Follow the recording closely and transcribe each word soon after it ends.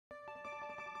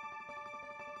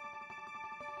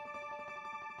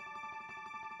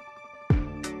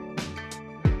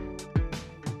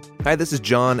Hi, this is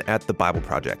John at The Bible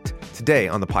Project. Today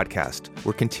on the podcast,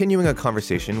 we're continuing a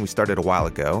conversation we started a while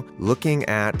ago, looking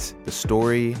at the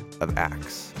story of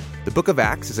Acts. The book of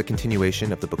Acts is a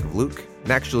continuation of the book of Luke.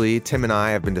 And actually, Tim and I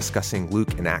have been discussing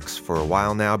Luke and Acts for a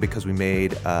while now because we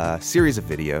made a series of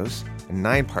videos, a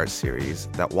 9-part series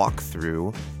that walk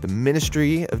through the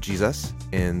ministry of Jesus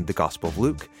in the Gospel of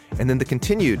Luke, and then the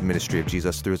continued ministry of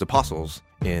Jesus through his apostles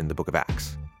in the book of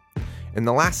Acts. In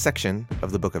the last section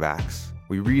of the book of Acts,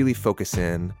 we really focus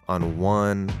in on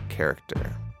one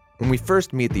character. When we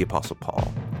first meet the Apostle Paul,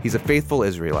 he's a faithful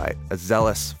Israelite, a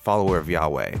zealous follower of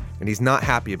Yahweh, and he's not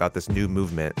happy about this new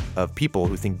movement of people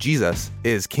who think Jesus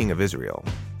is King of Israel.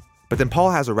 But then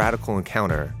Paul has a radical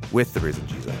encounter with the risen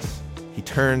Jesus. He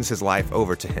turns his life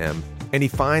over to him, and he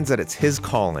finds that it's his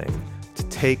calling to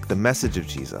take the message of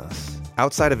Jesus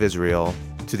outside of Israel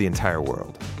to the entire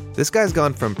world. This guy's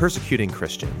gone from persecuting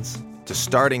Christians to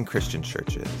starting Christian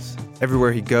churches.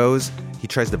 Everywhere he goes, he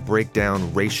tries to break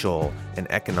down racial and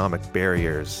economic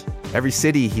barriers. Every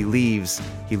city he leaves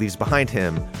behind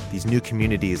him these new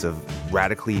communities of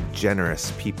radically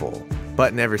generous people.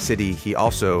 But in every city, he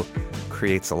also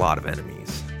creates a lot of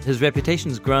enemies. His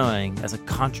reputation's growing as a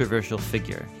controversial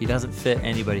figure. He doesn't fit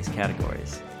anybody's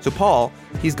categories. So Paul,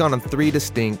 he's gone on 3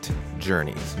 distinct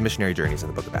journeys, missionary journeys in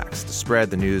the book of Acts, to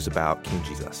spread the news about King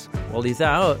Jesus. While he's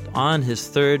out on his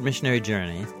 3rd missionary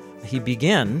journey, he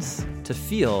begins to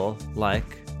feel like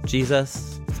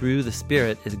Jesus, through the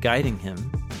Spirit, is guiding him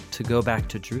to go back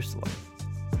to Jerusalem.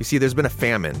 You see, there's been a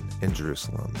famine in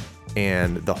Jerusalem,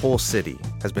 and the whole city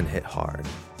has been hit hard.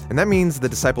 And that means the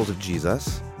disciples of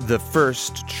Jesus, the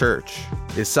first church,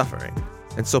 is suffering.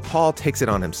 And so Paul takes it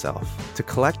on himself to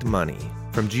collect money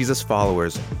from Jesus'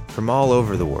 followers from all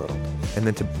over the world, and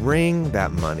then to bring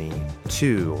that money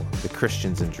to the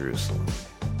Christians in Jerusalem.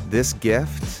 This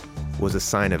gift was a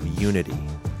sign of unity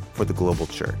for the global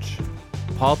church.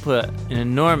 Paul put an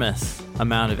enormous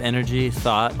amount of energy,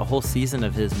 thought, a whole season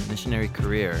of his missionary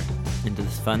career into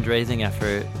this fundraising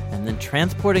effort, and then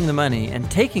transporting the money and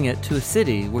taking it to a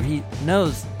city where he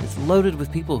knows it's loaded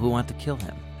with people who want to kill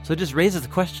him. So it just raises the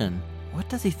question, what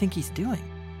does he think he's doing?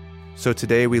 So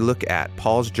today we look at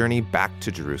Paul's journey back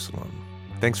to Jerusalem.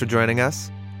 Thanks for joining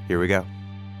us. Here we go.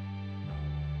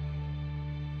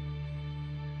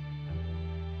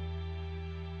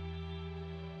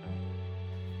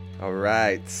 All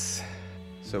right.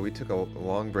 So we took a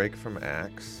long break from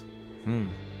Acts.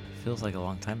 Feels like a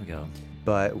long time ago.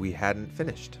 But we hadn't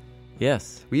finished.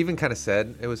 Yes. We even kind of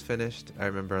said it was finished. I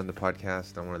remember on the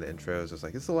podcast, on one of the intros, it was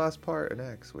like, it's the last part in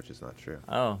Acts, which is not true.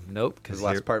 Oh, nope. It's the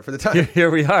last part for the time. Here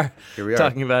we are. Here we are.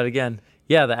 Talking about it again.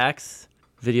 Yeah, the Acts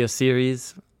video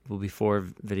series will be 4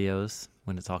 videos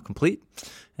when it's all complete.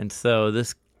 And so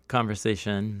this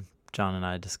conversation, John and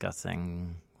I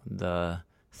discussing the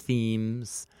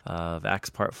themes of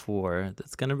Acts Part 4,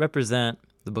 that's going to represent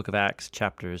the book of Acts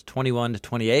chapters 21 to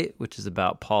 28, which is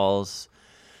about Paul's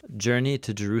journey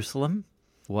to Jerusalem,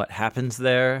 what happens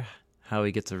there, how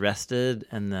he gets arrested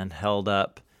and then held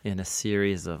up in a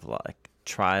series of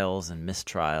trials and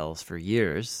mistrials for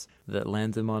years that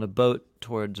lands him on a boat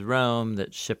towards Rome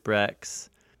that shipwrecks,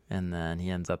 and then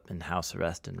he ends up in house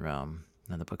arrest in Rome.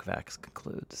 And then the book of Acts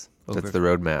concludes. That's the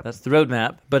roadmap. That's the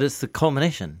roadmap, but it's the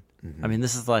culmination. Mm-hmm. I mean,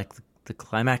 this is like the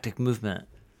climactic movement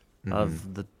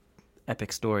of the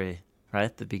epic story,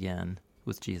 right, that began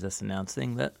with Jesus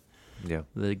announcing that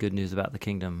the good news about the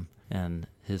kingdom and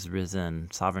his risen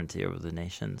sovereignty over the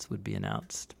nations would be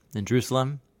announced in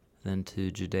Jerusalem, then to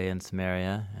Judea and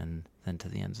Samaria, and then to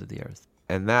the ends of the earth.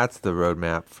 And that's the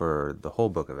roadmap for the whole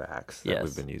book of Acts that Yes,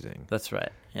 we've been using. That's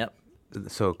right. Yep.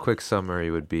 So a quick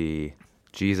summary would be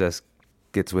Jesus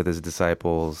gets with his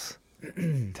disciples,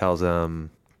 tells them,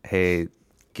 hey,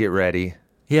 get ready.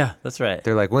 Yeah, that's right.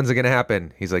 They're like, when's it going to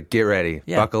happen? He's like, get ready.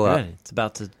 Buckle up. Ready. It's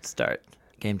about to start.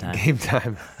 Game time. Game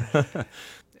time.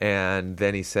 And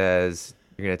then he says,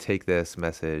 you're going to take this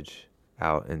message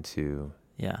out into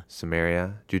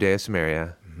Samaria, Judea,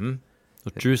 Samaria. Mm-hmm.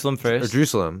 Well, Jerusalem first. Or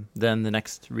Jerusalem. Then the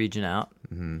next region out.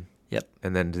 Mm-hmm. Yep.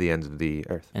 And then to the ends of the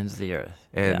earth. Ends of the earth.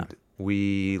 And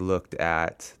we looked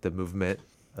at the movement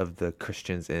of the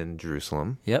Christians in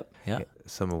Jerusalem. Yep.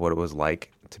 Some of what it was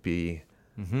like to be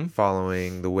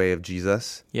following the way of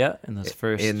Jesus. Yeah, in those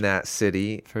in that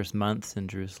city. First months in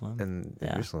Jerusalem. In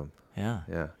Jerusalem.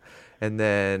 Yeah. And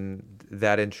then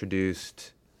that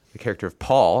introduced the character of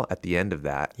Paul at the end of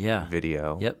that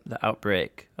video. Yep, the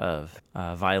outbreak of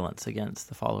violence against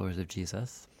the followers of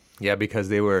Jesus. Yeah, because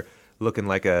they were looking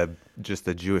like just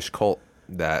a Jewish cult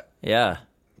that... Yeah,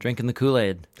 drinking the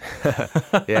Kool-Aid.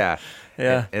 Yeah.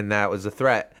 Yeah. And that was a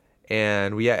threat.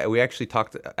 And we actually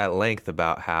talked at length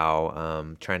about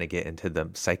how trying to get into the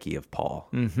psyche of Paul,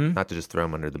 not to just throw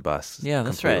him under the bus. Yeah,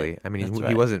 that's completely. right. I mean, That's he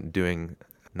right. wasn't doing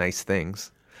nice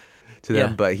things to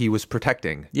them, Yeah. but he was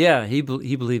protecting. Yeah, he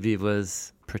believed he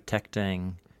was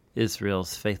protecting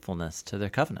Israel's faithfulness to their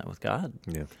covenant with God.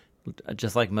 Yeah.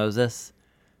 Just like Moses,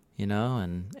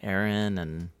 and Aaron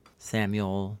and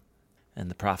Samuel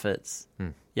and the prophets.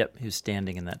 Yep, he was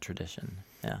standing in that tradition.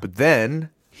 Yeah. But then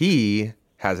he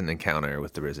has an encounter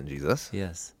with the risen Jesus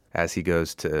Yes. as he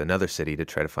goes to another city to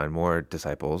try to find more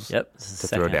disciples Yep. This is to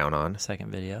throw down on. Second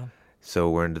video. So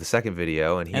we're into the second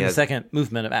video, and The second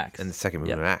movement of Acts. and the second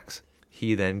movement of Acts.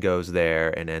 He then goes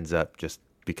there and ends up just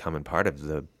becoming part of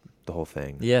the whole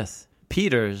thing. Yes.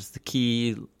 Peter's the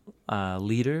key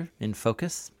leader in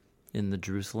focus in the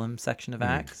Jerusalem section of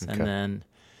Acts. okay. And then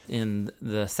in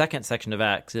the second section of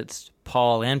Acts, it's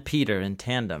Paul and Peter in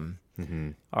tandem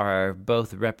are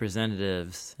both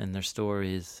representatives, and their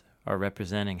stories are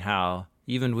representing how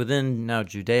even within now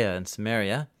Judea and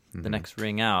Samaria, the next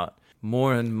ring out,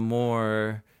 more and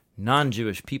more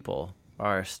non-Jewish people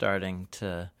are starting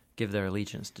to give their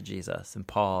allegiance to Jesus. And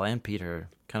Paul and Peter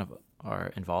kind of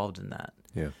are involved in that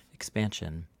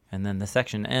expansion. And then the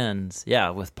section ends,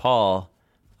 with Paul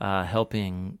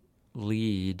helping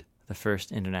lead the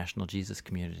first international Jesus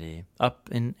community up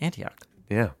in Antioch.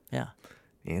 Yeah. Yeah,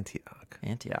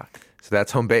 Antioch. So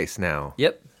that's home base now.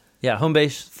 Yep. Yeah, home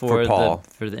base for Paul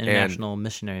the international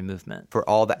missionary movement. For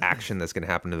all the action that's going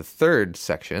to happen to the third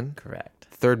section, Correct.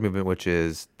 third movement, which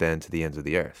is then to the ends of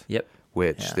the earth. Yep.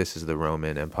 Which this is the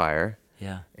Roman Empire.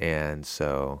 Yeah. And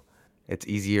so it's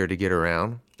easier to get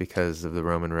around because of the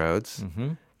Roman roads.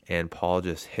 And Paul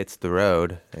just hits the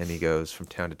road and he goes from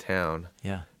town to town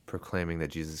Yeah. proclaiming that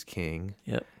Jesus is king.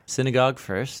 Yep. Synagogue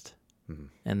first,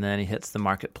 and then he hits the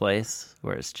marketplace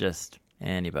where it's just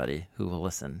anybody who will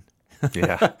listen.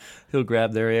 Yeah. He'll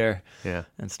grab their ear Yeah.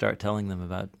 and start telling them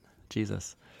about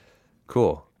Jesus.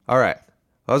 Cool. All right.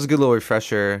 That was a good little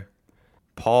refresher.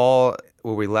 Paul,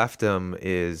 where we left him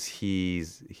is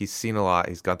he's seen a lot.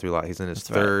 He's gone through a lot. He's in his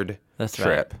third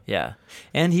trip. Right. Yeah.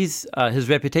 And he's his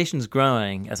reputation's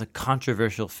growing as a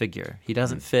controversial figure. He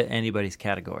doesn't fit anybody's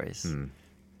categories.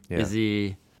 Yeah. Is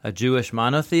he a Jewish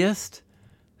monotheist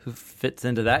who fits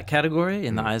into that category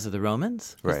in the eyes of the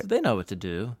Romans? 'Cause Right. they know what to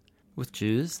do with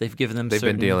Jews. They've given them They've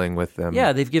been dealing with them.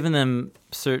 Yeah, they've given them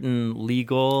certain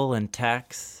legal and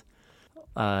tax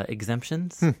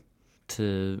exemptions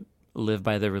to live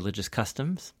by their religious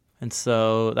customs. And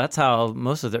so that's how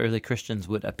most of the early Christians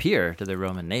would appear to their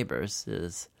Roman neighbors,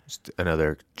 is Just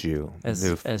another Jew. as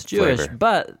New Jewish. flavor.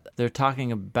 But they're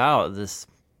talking about this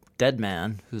dead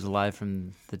man who's alive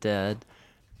from the dead,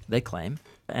 they claim.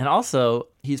 And also,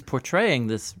 he's portraying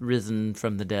this risen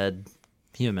from the dead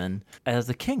human as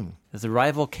a king, as a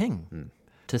rival king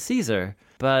to Caesar.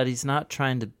 But he's not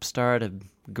trying to start a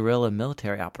guerrilla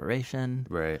military operation.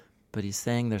 Right. But he's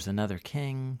saying there's another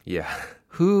king. Yeah.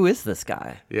 Who is this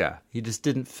guy? Yeah. He just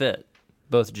didn't fit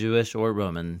both Jewish or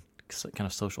Roman kind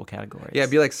of social categories. Yeah,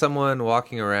 it'd be like someone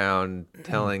walking around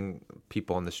telling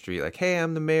people on the street, like, hey,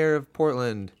 I'm the mayor of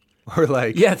Portland. Or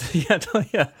like,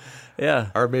 yeah.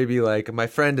 or maybe like, my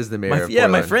friend is the mayor of Portland. Yeah,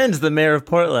 my friend's the mayor of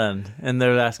Portland. And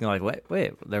they're asking like,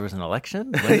 wait, there was an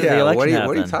election? When did the election what are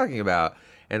happen? you talking about?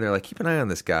 And they're like, keep an eye on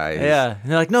this guy. Yeah. And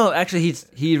they're like, no, actually,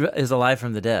 he is alive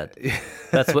from the dead.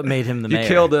 That's what made him the mayor. You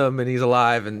killed him and he's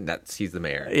alive and he's the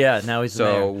mayor. Yeah, now he's the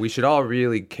mayor. So we should all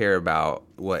really care about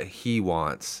what he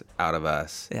wants out of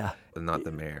us. Yeah. And not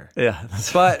the mayor. Yeah.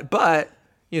 But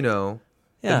you know,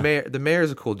 Yeah. the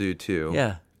mayor's a cool dude too.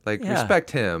 Yeah. Like, Yeah.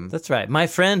 respect him. That's right. My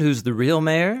friend, who's the real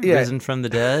mayor, Yeah. risen from the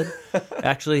dead,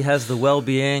 actually has the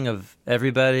well-being of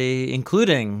everybody,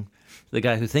 including the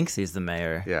guy who thinks he's the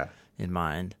mayor, Yeah. in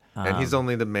mind. And he's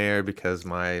only the mayor because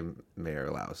my mayor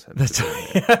allows him to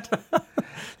be the mayor.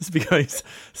 It's becoming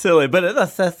silly, but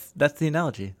that's the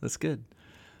analogy. That's good.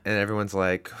 And everyone's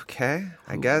like, okay,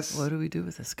 I guess. What do we do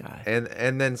with this guy? And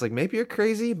then it's like, maybe you're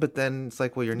crazy, but then it's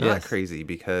like, well, you're not Yes. crazy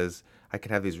because I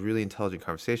can have these really intelligent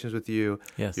conversations with you.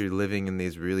 Yes. You're living in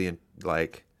these really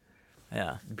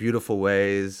Yeah. beautiful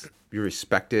ways. You're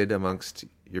respected amongst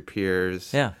your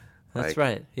peers. Yeah. That's Like-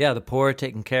 right. Yeah, the poor are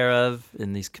taken care of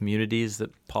in these communities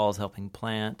that Paul's helping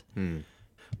plant.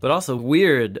 But also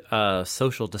weird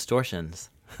social distortions,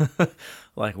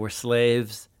 like where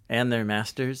slaves and their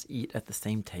masters eat at the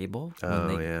same table when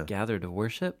they gather to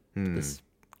worship this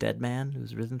dead man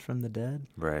who's risen from the dead.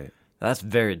 Right. That's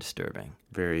very disturbing.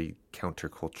 Very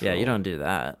countercultural. Yeah, you don't do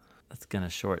that. That's going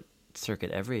to short circuit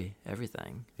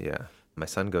everything. Yeah. My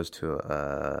son goes to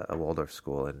a Waldorf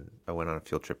school, and I went on a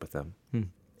field trip with him.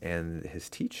 And his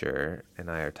teacher and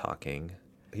I are talking,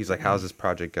 he's like, how's this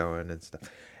project going and stuff.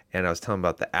 And I was telling him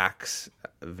about the Acts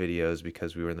videos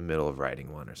because we were in the middle of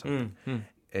writing one or something.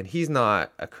 And he's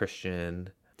not a Christian.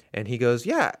 And he goes,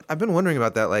 yeah, I've been wondering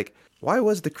about that. Like, why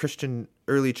was the Christian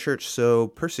early church so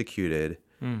persecuted?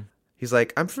 He's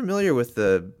like, I'm familiar with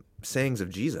the sayings of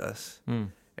Jesus.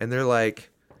 And they're like,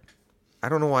 I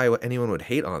don't know why anyone would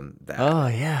hate on that. Oh,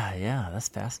 yeah. That's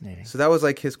fascinating. So that was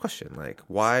like his question. Like,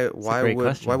 why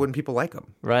wouldn't people like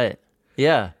him? Right.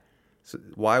 Yeah. So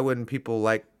why wouldn't people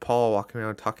like Paul walking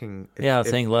around talking?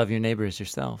 Saying love your neighbor as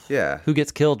yourself. Yeah. Who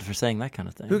gets killed for saying that kind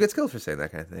of thing? Who gets killed for saying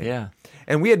that kind of thing? Yeah.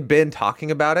 And we had been talking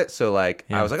about it. So like,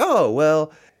 I was like, oh,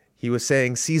 well, he was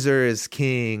saying Caesar is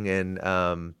king.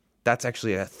 And that's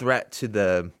actually a threat to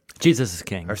the... Jesus is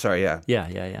king. Or sorry, yeah.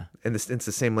 Yeah. And it's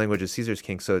the same language as Caesar's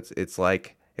king. So it's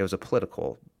like it was a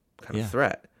political kind of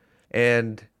threat.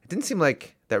 And it didn't seem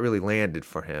like that really landed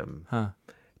for him.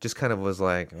 It just kind of was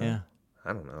like...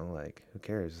 I don't know, like, who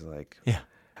cares? Like,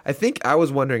 I think I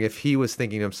was wondering if he was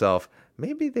thinking to himself,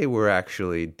 maybe they were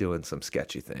actually doing some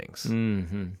sketchy things.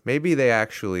 Maybe they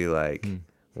actually, like,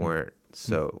 weren't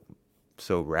so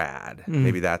rad.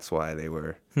 Maybe that's why they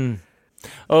were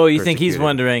Oh, you think he's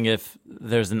wondering if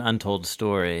there's an untold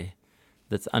story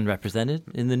that's unrepresented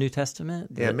in the New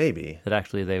Testament? Yeah, maybe. That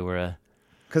actually they were a...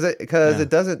 Because it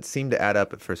doesn't seem to add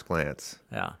up at first glance.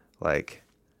 Yeah. Like...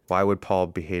 why would Paul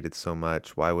be hated so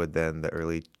much? Why would then the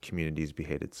early communities be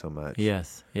hated so much?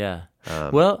 Yes, yeah.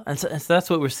 Well, and so that's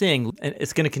what we're seeing. And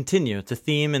it's going to continue. It's a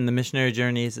theme in the missionary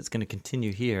journeys. It's going to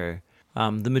continue here.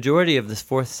 The majority of this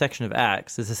fourth section of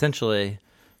Acts is essentially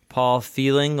Paul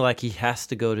feeling like he has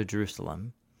to go to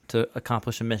Jerusalem to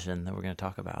accomplish a mission that we're going to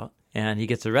talk about. And he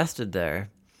gets arrested there.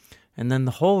 And then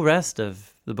the whole rest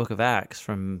of the book of Acts,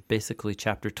 from basically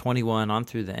chapter 21 on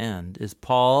through the end, is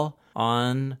Paul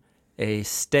on a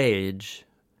stage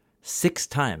 6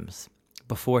 times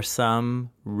before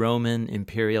some Roman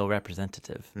imperial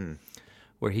representative,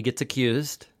 where he gets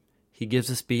accused, he gives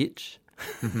a speech,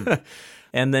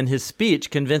 and then his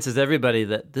speech convinces everybody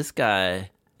that this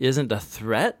guy isn't a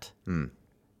threat,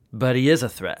 but he is a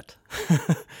threat.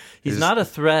 He's not a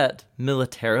threat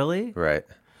militarily. Right.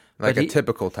 Like a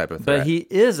typical type of threat. But he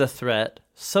is a threat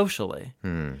socially.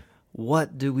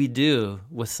 What do we do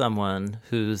with someone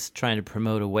who's trying to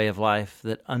promote a way of life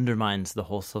that undermines the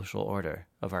whole social order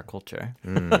of our culture,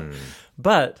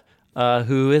 but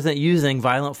who isn't using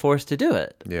violent force to do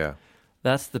it? Yeah.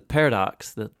 That's the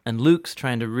paradox. And Luke's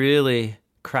trying to really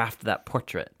craft that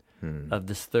portrait of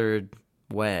this third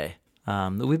way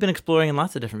that we've been exploring in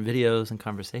lots of different videos and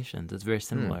conversations. It's very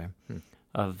similar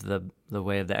of the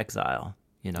way of the exile.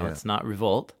 You know, it's not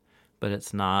revolt, but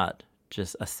it's not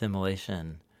just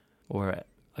assimilation or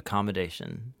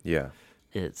accommodation. Yeah.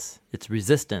 It's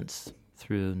resistance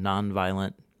through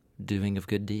nonviolent doing of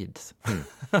good deeds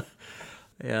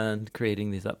and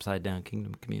creating these upside-down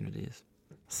kingdom communities.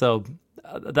 So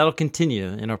that'll continue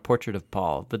in our portrait of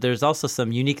Paul. But there's also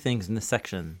some unique things in this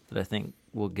section that I think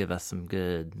will give us some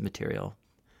good material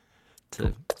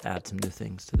to add some new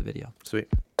things to the video. Sweet.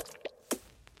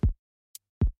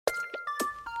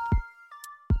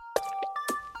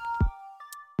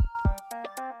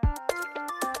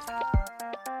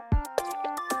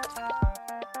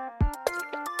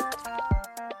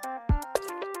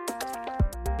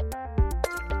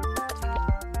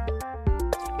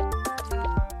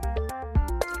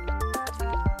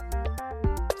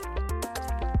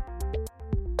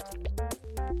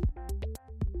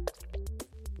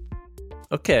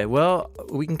 Okay, well,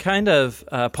 we can kind of,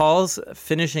 Paul's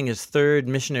finishing his third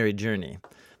missionary journey.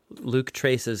 Luke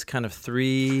traces kind of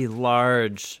 3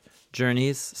 large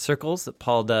journeys, circles that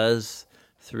Paul does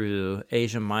through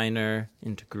Asia Minor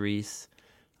into Greece,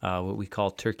 what we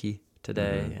call Turkey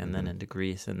today, and then into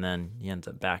Greece, and then he ends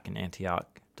up back in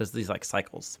Antioch. Does these like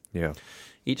cycles. Yeah.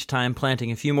 Each time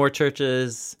planting a few more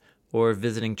churches or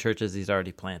visiting churches he's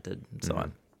already planted and so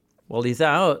on. While he's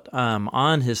out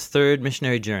on his third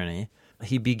missionary journey,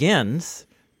 he begins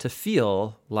to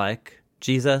feel like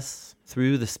Jesus,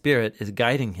 through the Spirit, is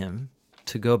guiding him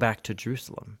to go back to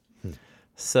Jerusalem.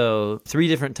 So 3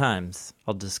 different times,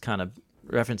 I'll just kind of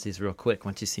reference these real quick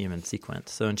once you see them in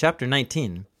sequence. So in chapter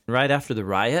 19, right after the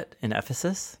riot in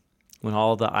Ephesus, when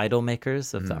all the idol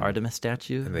makers of the Artemis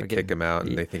statue... And they kick him out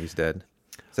and they think he's dead.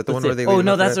 Is that the one where they... Oh,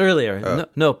 no, that's earlier. Oh.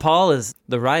 No, Paul is...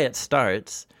 The riot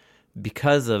starts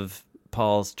because of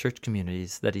Paul's church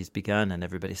communities that he's begun, and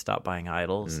everybody stopped buying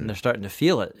idols, and they're starting to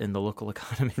feel it in the local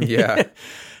economy. Yeah.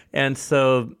 And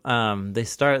so they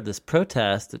start this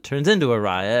protest that turns into a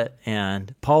riot,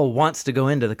 and Paul wants to go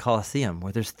into the Colosseum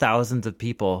where there's thousands of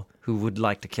people who would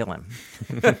like to kill him.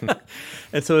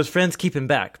 And so his friends keep him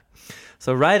back.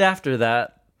 So right after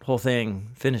that whole thing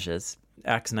finishes,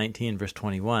 Acts 19, verse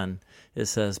 21, it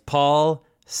says, Paul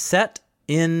set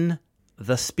in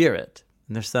the Spirit.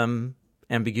 And there's some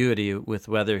ambiguity with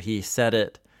whether he said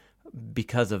it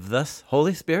because of the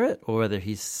Holy Spirit or whether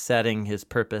he's setting his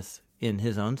purpose in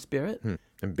his own spirit.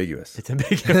 Ambiguous. It's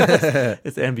ambiguous.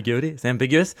 It's ambiguity. It's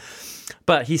ambiguous.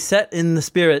 But he set in the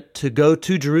Spirit to go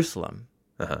to Jerusalem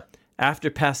after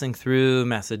passing through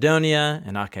Macedonia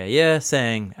and Achaia,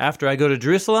 saying, after I go to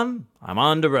Jerusalem, I'm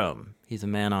on to Rome. He's a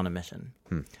man on a mission.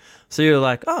 So you're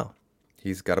like, oh.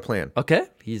 He's got a plan. Okay,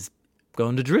 he's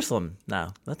going to Jerusalem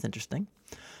now. That's interesting.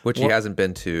 Which he hasn't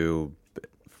been to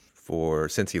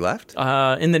since he left?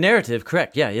 In the narrative,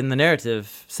 correct. Yeah, in the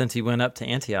narrative, since he went up to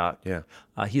Antioch,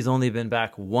 he's only been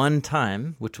back one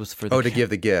time, which was for to give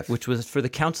the gift. Which was for the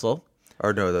council.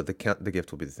 Or no, the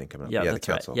gift will be the thing coming up. Yeah, the that's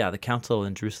council. Right. Yeah, the council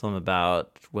in Jerusalem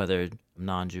about whether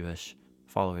non-Jewish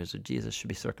followers of Jesus should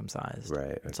be circumcised. Right.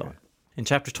 Okay. And so on. In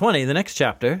chapter 20, the next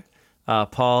chapter,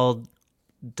 Paul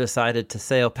decided to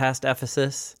sail past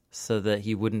Ephesus so that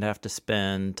he wouldn't have to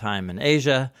spend time in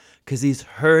Asia because he's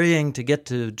hurrying to get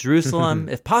to Jerusalem,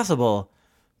 if possible,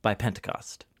 by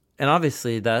Pentecost. And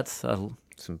obviously that's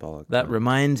symbolic. That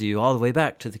reminds you all the way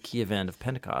back to the key event of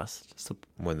Pentecost. So,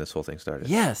 when this whole thing started.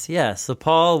 Yes. So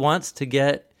Paul wants to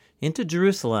get into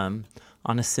Jerusalem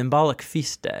on a symbolic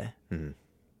feast day.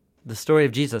 The story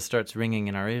of Jesus starts ringing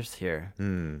in our ears here,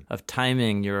 of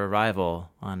timing your arrival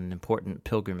on an important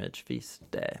pilgrimage feast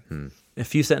day. A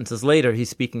few sentences later, he's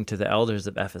speaking to the elders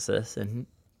of Ephesus, and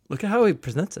look at how he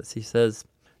presents this. He says,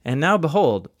 and now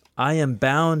behold, I am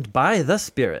bound by the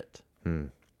Spirit.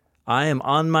 I am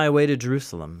on my way to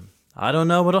Jerusalem. I don't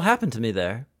know what will happen to me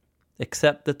there,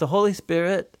 except that the Holy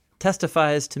Spirit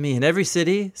testifies to me in every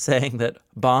city, saying that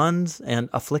bonds and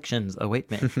afflictions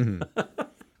await me.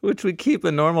 Which would keep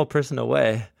a normal person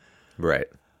away. Right.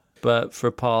 But for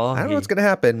Paul... I don't know what's going to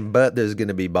happen, but there's going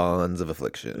to be bonds of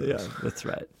affliction. Yeah, that's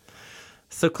right.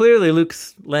 So clearly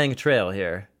Luke's laying a trail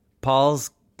here. Paul's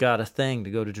got a thing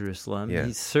to go to Jerusalem. Yeah.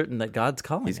 He's certain that God's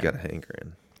calling him. He's got a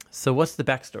hankering. So what's the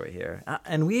backstory here?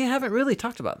 And we haven't really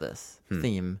talked about this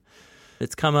theme.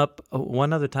 It's come up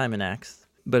one other time in Acts,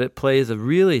 but it plays a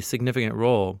really significant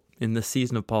role in this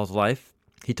season of Paul's life.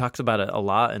 He talks about it a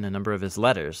lot in a number of his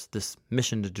letters, this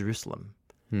mission to Jerusalem.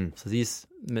 So these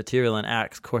material in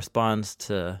Acts corresponds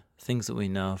to things that we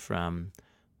know from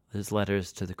his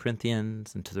letters to the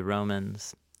Corinthians and to the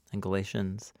Romans and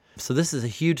Galatians. So this is a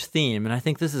huge theme, and I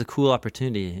think this is a cool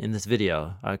opportunity in this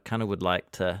video. I kind of would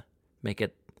like to make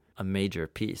it a major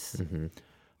piece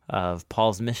of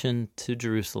Paul's mission to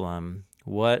Jerusalem,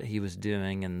 what he was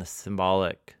doing, and the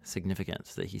symbolic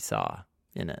significance that he saw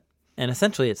in it. And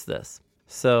essentially it's this.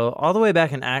 So all the way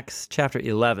back in Acts chapter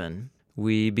 11,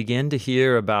 we begin to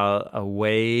hear about a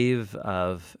wave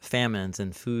of famines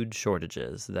and food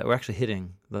shortages that were actually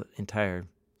hitting the entire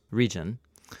region.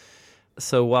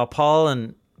 So while Paul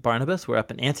and Barnabas were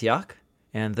up in Antioch,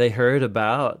 and they heard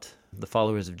about the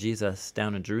followers of Jesus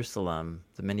down in Jerusalem,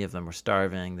 that many of them were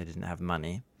starving, they didn't have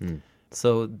money.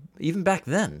 So even back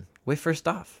then, way first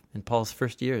off, in Paul's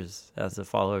first years as a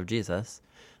follower of Jesus,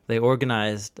 they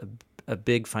organized a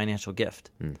big financial gift.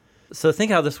 So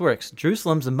think how this works.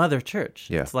 Jerusalem's a mother church.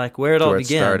 Yeah. It's like where it all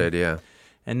began. It started, yeah.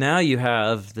 And now you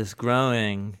have this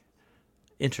growing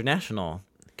international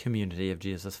community of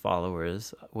Jesus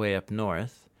followers way up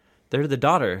north. They're the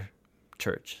daughter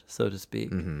church, so to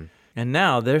speak. And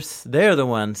now they're the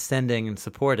ones sending and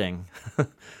supporting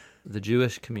the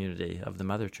Jewish community of the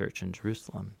mother church in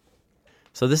Jerusalem.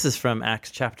 So this is from Acts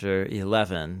chapter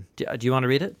 11. Do you want to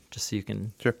read it? Just so we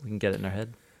can get it in our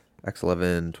head. Acts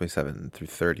 11, 27 through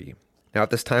 30. Now at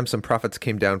this time some prophets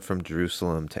came down from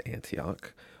Jerusalem to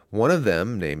Antioch. One of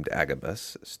them, named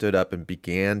Agabus, stood up and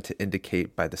began to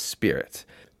indicate by the Spirit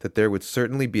that there would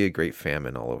certainly be a great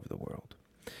famine all over the world.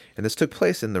 And this took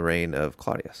place in the reign of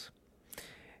Claudius.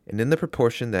 And in the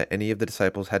proportion that any of the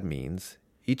disciples had means,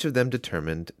 each of them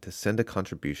determined to send a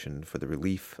contribution for the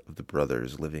relief of the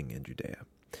brothers living in Judea.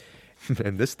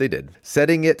 And this they did,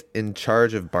 setting it in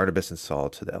charge of Barnabas and Saul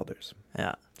to the elders.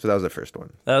 Yeah. So that was the first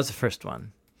one. That was the first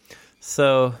one.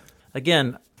 So,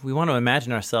 again, we want to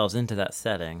imagine ourselves into that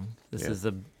setting. This is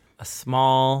a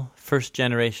small,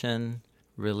 first-generation,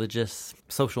 religious,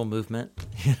 social movement.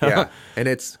 You know? Yeah, and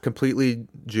it's completely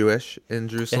Jewish in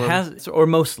Jerusalem. It has, or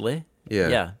mostly. Yeah.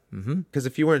 Yeah. Because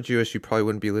if you weren't Jewish, you probably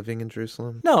wouldn't be living in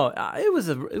Jerusalem. No, it was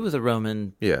a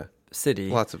Roman city.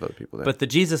 Lots of other people there. But the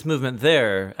Jesus movement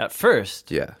there, at first,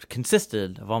 Yeah.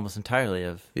 consisted of almost entirely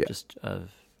of just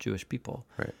of Jewish people.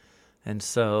 Right. And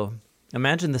so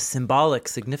imagine the symbolic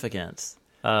significance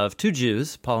of two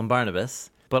Jews, Paul and Barnabas,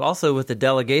 but also with the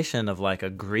delegation of like a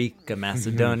Greek, a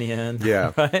Macedonian,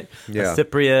 Yeah. right? Yeah. A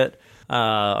Cypriot,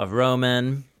 a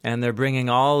Roman, and they're bringing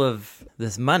all of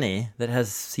this money that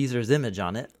has Caesar's image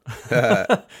on it.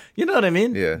 You know what I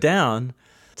mean? Yeah. Down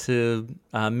to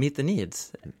meet the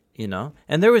needs, you know?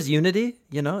 And there was unity,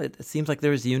 you know? It seems like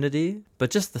there was unity, but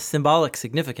just the symbolic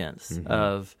significance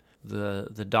of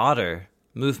the daughter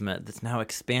movement that's now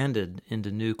expanded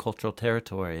into new cultural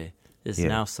territory is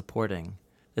now supporting.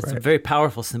 It's a very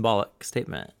powerful symbolic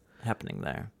statement happening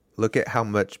there. Look at how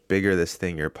much bigger this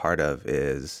thing you're part of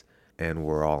is, and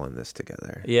we're all in this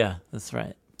together. Yeah, that's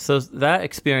right. So that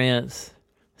experience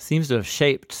seems to have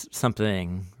shaped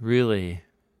something really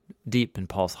deep in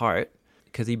Paul's heart,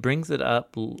 because he brings it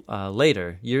up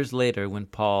later, years later, when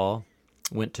Paul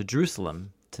went to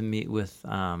Jerusalem to meet with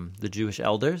the Jewish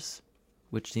elders,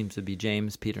 which seems to be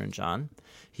James, Peter, and John.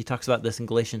 He talks about this in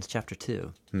Galatians chapter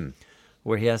 2,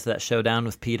 where he has that showdown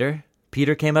with Peter.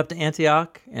 Peter came up to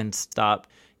Antioch and stopped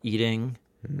eating.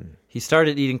 He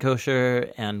started eating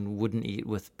kosher and wouldn't eat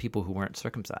with people who weren't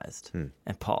circumcised.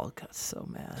 And Paul got so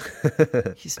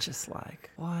mad. He's just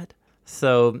like, what?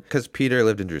 So Because Peter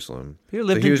lived in Jerusalem. Peter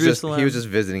lived So in Jerusalem. He was just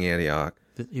visiting Antioch.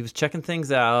 He was checking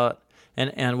things out.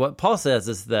 And what Paul says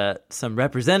is that some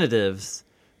representatives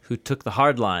who took the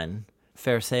hard line,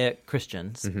 Pharisaic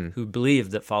Christians who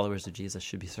believed that followers of Jesus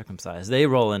should be circumcised, they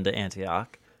roll into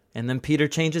Antioch. And then Peter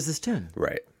changes his tune.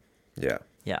 Right. Yeah.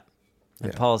 Yeah.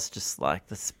 And Yeah. Paul's just like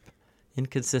this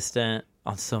inconsistent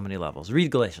on so many levels.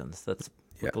 Read Galatians. That's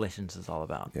what Galatians is all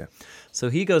about. Yeah. So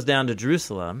he goes down to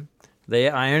Jerusalem. They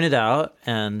iron it out,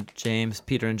 and James,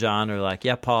 Peter, and John are like,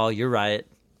 yeah, Paul, you're right.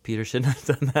 Peter shouldn't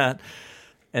have done that.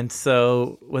 And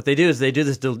so what they do is they do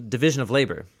this division of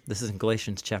labor. This is in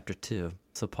Galatians chapter 2.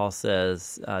 So Paul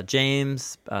says,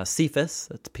 James, Cephas,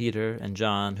 that's Peter, and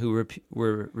John, who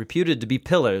were reputed to be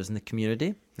pillars in the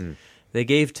community, they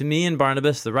gave to me and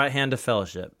Barnabas the right hand of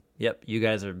fellowship. Yep, you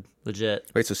guys are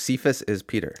legit. Wait, so Cephas is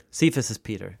Peter. Cephas is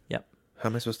Peter, yep. How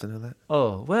am I supposed to know that?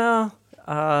 Oh, well,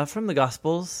 from the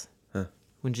Gospels,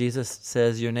 when Jesus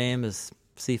says your name is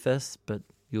Cephas, but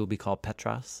you will be called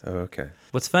Petros. Oh, okay.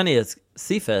 What's funny is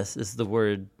Cephas is the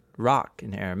word rock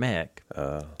in Aramaic.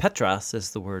 Petros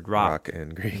is the word rock in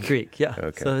Greek. Greek, yeah.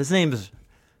 Okay. So his name is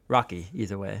Rocky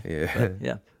either way. Yeah. But,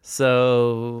 yeah.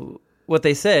 So what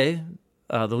they say,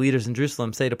 the leaders in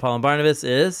Jerusalem say to Paul and Barnabas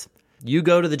is, you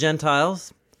go to the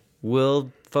Gentiles,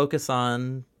 we'll focus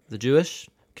on the Jewish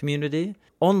community.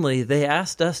 Only they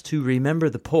asked us to remember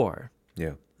the poor.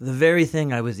 Yeah. The very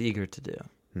thing I was eager to do.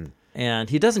 And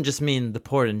he doesn't just mean the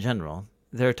poor in general.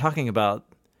 They're talking about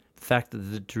the fact that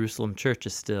the Jerusalem church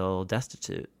is still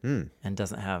destitute and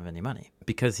doesn't have any money.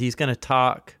 Because he's going to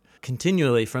talk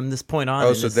continually from this point on.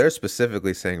 Oh, so they're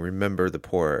specifically saying, remember the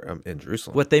poor in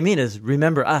Jerusalem. What they mean is,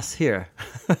 remember us here.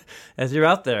 As you're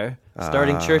out there,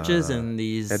 starting churches in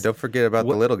these... And don't forget about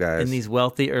the little guys. In these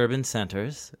wealthy urban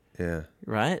centers. Yeah.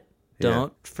 Right?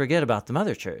 Don't forget about the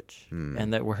mother church.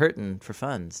 And that we're hurting for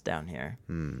funds down here.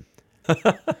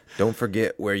 Don't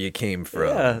forget where you came from.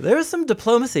 Yeah, there was some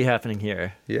diplomacy happening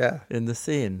here. Yeah. In the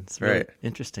scene. It's really Right.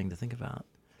 interesting to think about.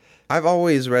 I've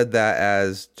always read that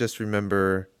as just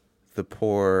remember the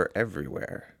poor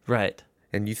everywhere. Right.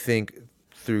 And you think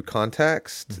through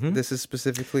context, this is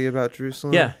specifically about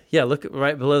Jerusalem? Yeah. Look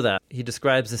right below that. He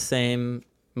describes the same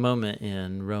moment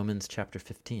in Romans chapter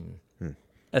 15.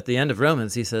 At the end of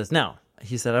Romans, he says, now,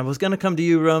 he said, I was going to come to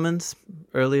you, Romans.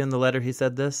 Early in the letter, he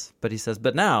said this. But he says,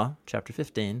 but now, chapter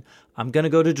 15, I'm going to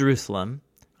go to Jerusalem.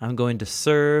 I'm going to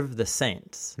serve the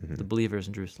saints, the believers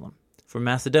in Jerusalem. For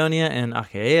Macedonia and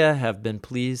Achaia have been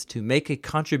pleased to make a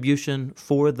contribution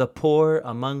for the poor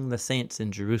among the saints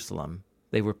in Jerusalem.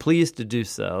 They were pleased to do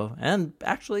so, and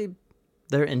actually,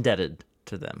 they're indebted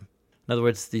to them. In other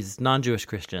words, these non-Jewish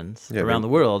Christians around the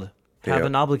world have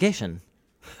an obligation.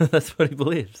 That's what he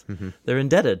believes. They're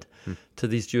indebted to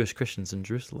these Jewish Christians in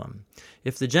Jerusalem.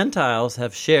 If the Gentiles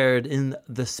have shared in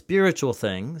the spiritual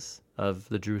things of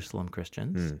the Jerusalem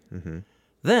Christians,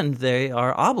 then they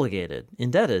are obligated,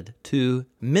 indebted, to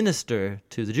minister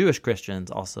to the Jewish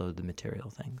Christians also the material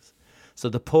things. So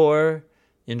the poor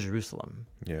in Jerusalem,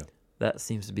 that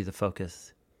seems to be the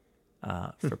focus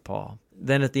for Paul.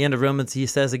 Then at the end of Romans, he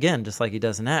says again, just like he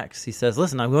does in Acts, he says,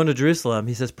 listen, I'm going to Jerusalem.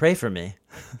 He says, pray for me.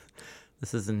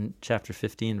 This is in chapter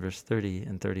 15, verse 30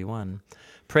 and 31.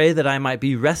 Pray that I might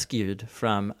be rescued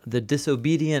from the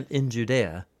disobedient in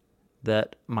Judea,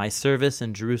 that my service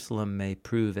in Jerusalem may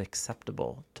prove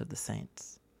acceptable to the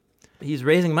saints. He's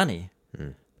raising money.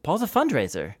 Paul's a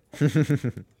fundraiser.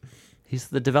 He's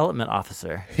the development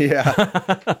officer. Yeah.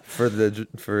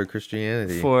 for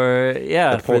Christianity. For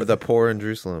the poor in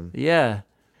Jerusalem. Yeah.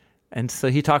 And so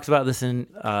he talks about this in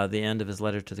the end of his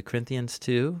letter to the Corinthians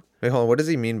too. Wait, hold on. What does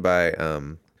he mean by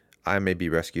I may be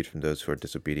rescued from those who are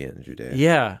disobedient in Judea?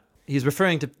 Yeah. He's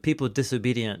referring to people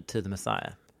disobedient to the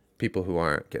Messiah. People who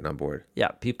aren't getting on board. Yeah,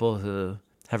 people who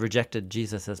have rejected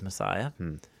Jesus as Messiah.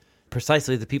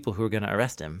 Precisely the people who are going to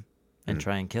arrest him and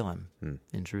try and kill him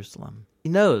in Jerusalem. He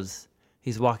knows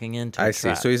he's walking into a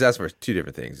trap. See. So he's asking for two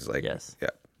different things. He's like, Yes.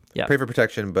 Yeah. Pray for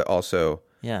protection, but also,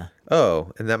 Yeah.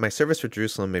 and that my service for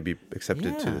Jerusalem may be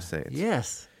accepted to the saints.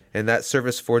 Yes. And that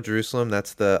service for Jerusalem,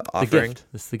 that's the The offering. gift.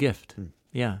 It's the gift.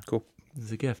 Yeah. Cool.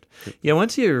 It's a gift. Yeah,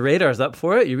 once your radar's up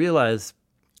for it, you realize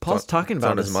Paul's talking It's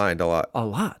about on his this mind a lot. a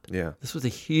lot. Yeah. This was a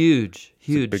huge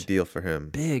Big deal for him.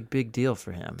 big deal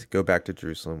for him. To go back to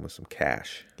Jerusalem with some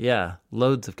cash. Yeah,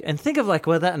 loads of, and think of like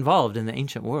what that involved in the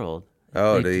ancient world.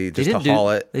 Oh, just to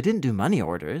haul it? They didn't do money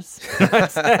orders. You know what I'm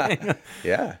saying?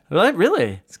 Yeah. Well,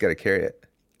 really, He's got to carry it.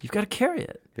 you've got to carry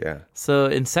it. Yeah. So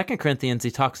in 2 Corinthians,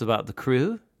 he talks about the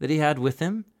crew that he had with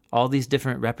him, all these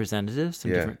different representatives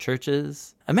from different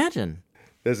churches. Imagine.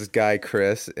 There's this guy,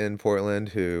 Chris, in Portland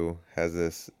who has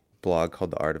this blog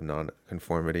called The Art of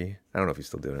Nonconformity. I don't know if he's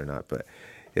still doing it or not, but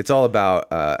it's all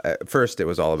about, at first it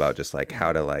was all about just like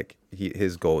how to like,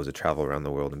 his goal was to travel around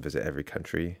the world and visit every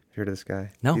country. Have you heard of this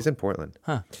guy? No. He's in Portland.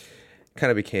 Huh.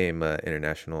 Kind of became an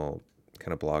international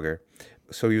kind of blogger.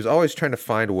 So he was always trying to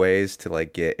find ways to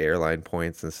like get airline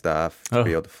points and stuff to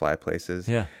be able to fly places.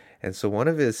 Yeah. And so one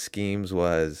of his schemes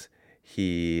was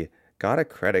he got a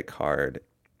credit card,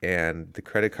 and the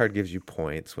credit card gives you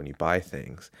points when you buy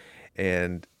things.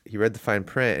 And he read the fine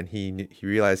print, and he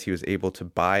realized he was able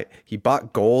to he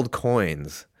bought gold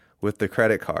coins with the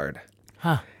credit card.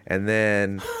 Huh. And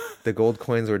then the gold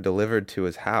coins were delivered to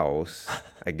his house,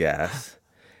 I guess,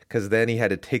 because then he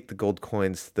had to take the gold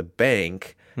coins to the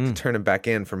bank to turn them back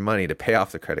in for money to pay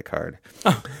off the credit card.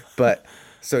 But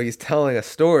so he's telling a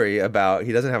story about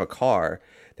he doesn't have a car,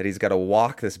 that he's got to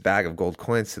walk this bag of gold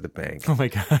coins to the bank. Oh my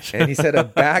gosh. And he said a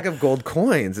bag of gold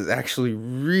coins is actually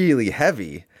really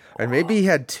heavy. Or maybe he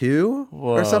had two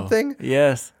or something.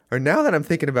 Yes. Or now that I'm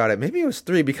thinking about it, maybe it was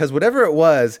three, because whatever it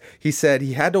was, he said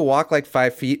he had to walk like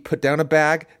 5 feet, put down a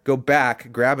bag, go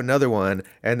back, grab another one,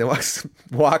 and then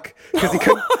walk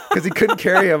because he couldn't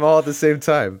carry them all at the same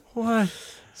time. What?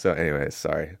 So anyways,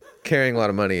 sorry. Carrying a lot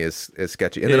of money is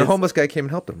sketchy. And then a homeless guy came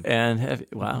and helped him. And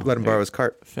wow. Let him borrow his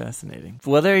cart. Fascinating.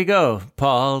 Well, there you go.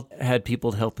 Paul had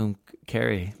people to help him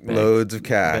carry Loads of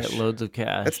cash. Loads of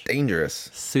cash. That's dangerous.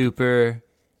 Super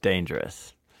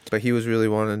dangerous. But he was really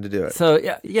wanting to do it. So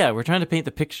yeah, we're trying to paint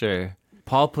the picture.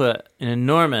 Paul put an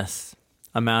enormous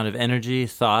amount of energy,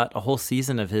 thought, a whole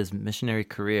season of his missionary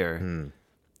career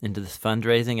into this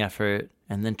fundraising effort,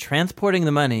 and then transporting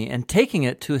the money and taking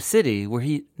it to a city where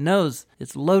he knows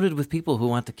it's loaded with people who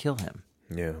want to kill him.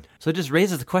 Yeah. So it just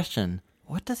raises the question,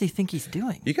 what does he think he's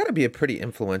doing? You got to be a pretty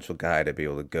influential guy to be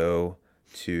able to go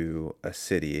to a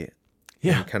city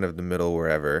in kind of the middle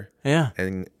wherever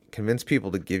and convince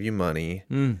people to give you money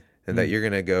and that you're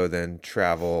going to go then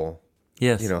travel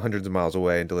hundreds of miles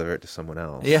away and deliver it to someone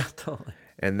else. Yeah, totally.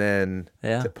 And then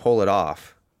to pull it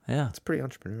off. Yeah. It's pretty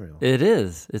entrepreneurial. It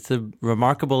is. It's a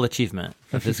remarkable achievement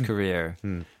of his career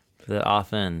that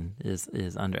often is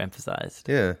underemphasized.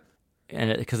 Yeah.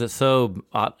 And because it's so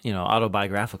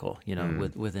autobiographical,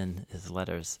 within his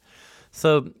letters.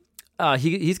 So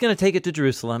he's going to take it to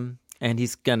Jerusalem, and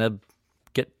he's going to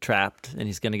get trapped, and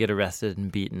he's going to get arrested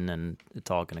and beaten, and it's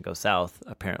all going to go south,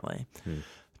 apparently,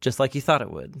 just like he thought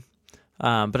it would.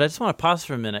 But I just want to pause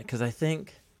for a minute, because I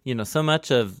think so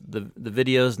much of the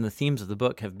videos and the themes of the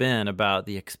book have been about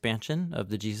the expansion of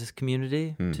the Jesus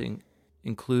community to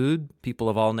include people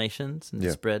of all nations and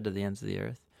to spread to the ends of the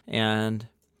earth. And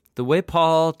the way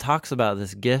Paul talks about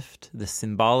this gift, the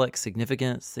symbolic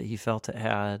significance that he felt it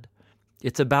had,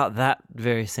 it's about that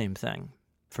very same thing.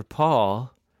 For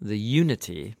Paul, the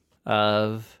unity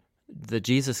of the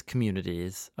Jesus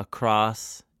communities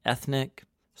across ethnic,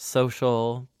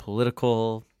 social,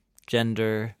 political,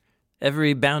 gender,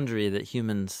 every boundary that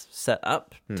humans set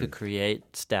up to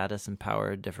create status and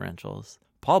power differentials,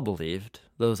 Paul believed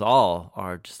those all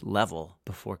are just level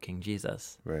before King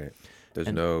Jesus. Right.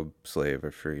 There's no slave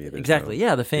or free. There's Exactly.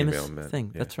 no The famous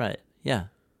thing. Yeah. That's right. Yeah.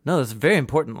 No, those are very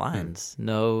important lines.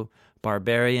 No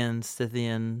barbarian,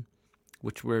 Scythian,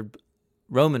 which were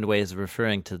Roman ways of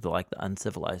referring to the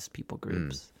uncivilized people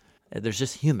groups. There's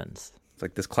just humans. It's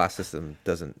like this class system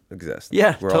doesn't exist.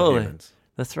 Yeah, We're totally. all humans.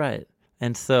 That's right.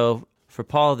 And so for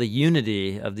Paul, the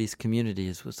unity of these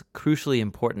communities was a crucially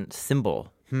important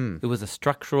symbol. It was a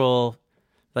structural,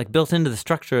 built into the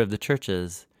structure of the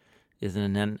churches is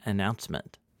an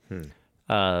announcement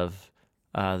of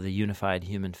the unified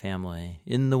human family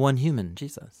in the one human,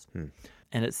 Jesus.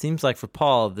 And it seems like for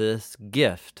Paul, this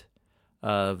gift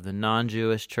of the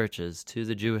non-Jewish churches to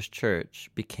the Jewish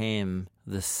church became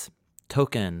this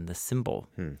token, the symbol,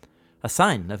 a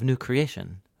sign of new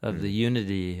creation, of the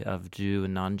unity of Jew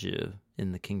and non-Jew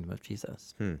in the kingdom of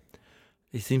Jesus.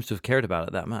 He seems to have cared about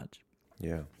it that much.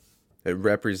 Yeah. It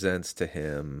represents to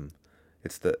him,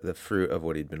 it's the fruit of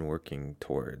what he'd been working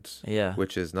towards. Yeah.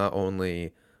 Which is not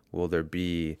only will there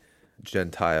be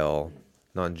Gentile,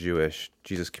 non-Jewish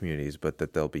Jesus communities, but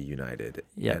that they'll be united.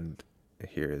 Yeah. And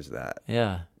here is that.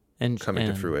 Yeah. And coming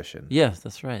to fruition. Yes,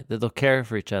 that's right. That they'll care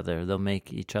for each other. They'll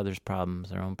make each other's problems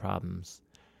their own problems.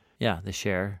 Yeah, they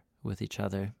share with each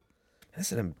other.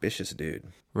 That's an ambitious dude.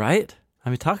 Right? I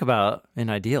mean, talk about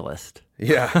an idealist.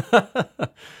 Yeah.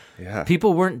 Yeah.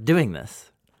 People weren't doing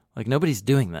this. Like, nobody's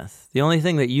doing this. The only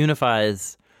thing that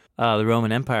unifies the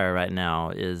Roman Empire right now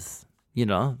is,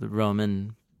 the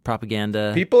Roman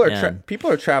propaganda. People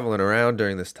are traveling around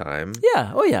during this time.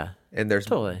 Yeah. Oh, yeah. And there's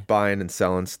totally buying and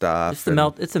selling stuff.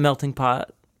 It's a melting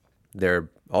pot. There are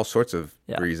all sorts of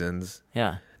reasons.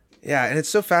 Yeah. Yeah, and it's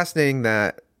so fascinating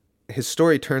that his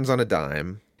story turns on a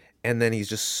dime, and then he's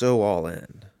just so all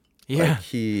in. Yeah.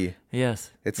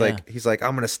 It's like, he's like,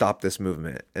 I'm going to stop this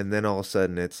movement. And then all of a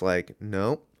sudden it's like,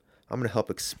 no, I'm going to help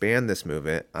expand this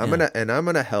movement. I'm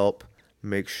going to help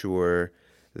make sure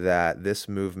that this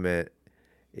movement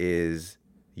is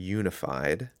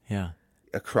unified. Yeah.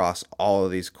 Across all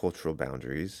of these cultural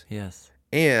boundaries. Yes.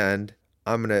 And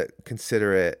I'm going to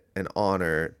consider it an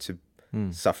honor to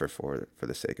suffer for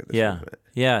the sake of this movement.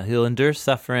 Yeah, he'll endure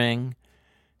suffering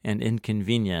and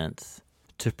inconvenience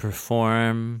to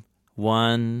perform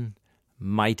one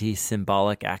mighty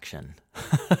symbolic action.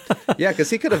 Yeah, because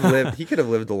he could have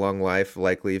lived a long life,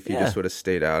 likely, if he just would have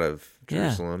stayed out of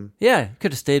Jerusalem. Yeah, he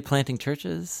could have stayed planting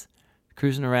churches,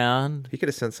 cruising around. He could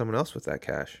have sent someone else with that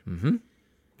cash. Mm-hmm.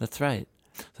 That's right.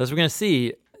 So as we're going to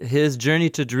see, his journey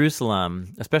to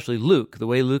Jerusalem, especially Luke, the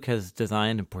way Luke has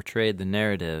designed and portrayed the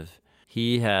narrative,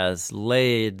 he has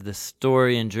laid the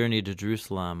story and journey to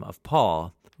Jerusalem of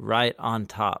Paul right on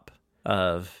top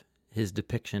of his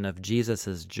depiction of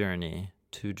Jesus' journey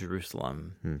to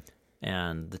Jerusalem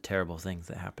and the terrible things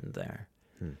that happened there.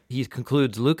 He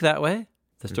concludes Luke that way,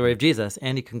 the story of Jesus,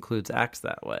 and he concludes Acts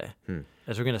that way.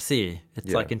 As we're going to see,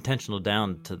 it's like intentional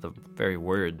down to the very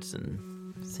words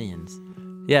and scenes.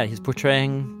 Yeah, he's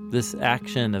portraying this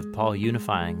action of Paul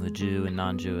unifying the Jew and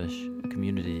non-Jewish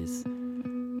communities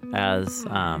as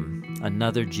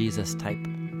another Jesus type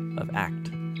of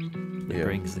act that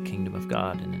brings the kingdom of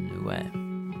God in a new way.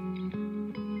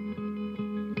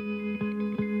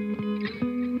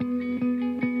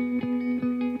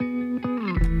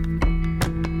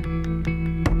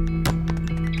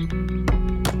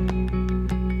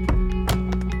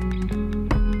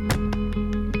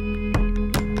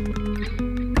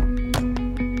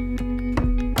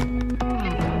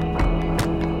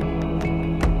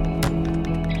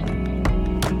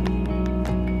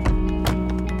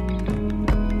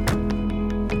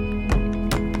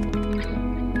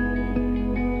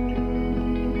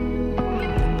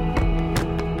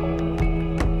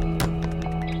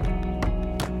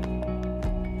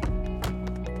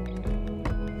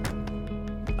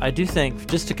 I do think,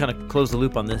 just to kind of close the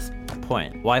loop on this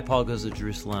point, why Paul goes to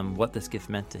Jerusalem, what this gift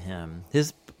meant to him,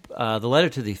 the letter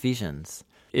to the Ephesians,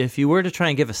 if you were to try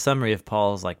and give a summary of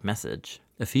Paul's message,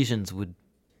 Ephesians would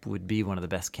be one of the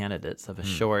best candidates of a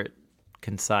short,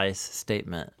 concise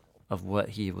statement of what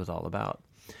he was all about.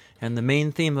 And the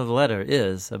main theme of the letter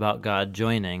is about God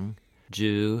joining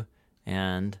Jew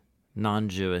and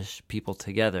non-Jewish people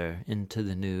together into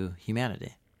the new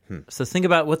humanity. So think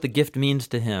about what the gift means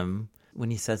to him when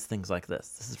he says things like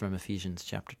this. This is from Ephesians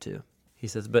chapter 2. He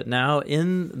says, "But now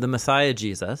in the Messiah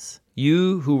Jesus,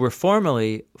 you who were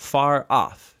formerly far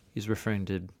off," he's referring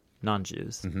to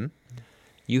non-Jews,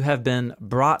 "you have been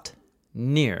brought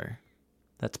near."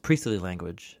 That's priestly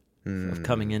language of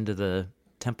coming into the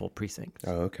temple precincts.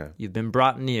 Oh, okay. You've been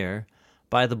brought near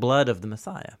by the blood of the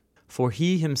Messiah. For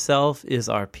he himself is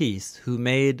our peace, who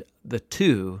made the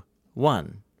two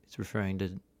one. He's referring to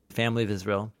the family of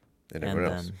Israel. And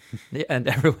everyone else. And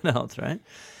everyone else, right?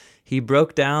 He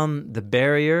broke down the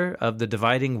barrier of the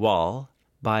dividing wall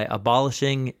by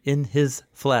abolishing in his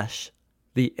flesh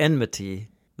the enmity,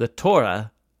 the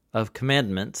Torah of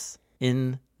commandments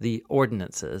in the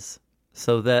ordinances,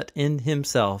 so that in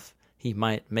himself he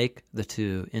might make the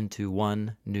two into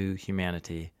one new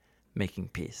humanity, making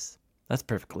peace. That's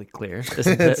perfectly clear,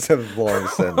 isn't it? It's a long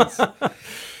sentence.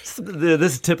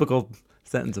 This is a typical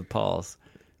sentence of Paul's.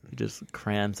 He just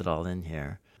crams it all in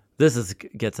here. This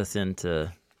gets us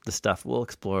into the stuff we'll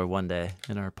explore one day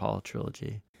in our Paul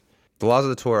trilogy. The laws of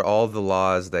the Torah, all the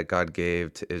laws that God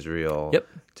gave to Israel Yep.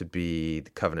 to be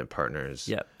the covenant partners.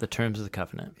 Yep, the terms of the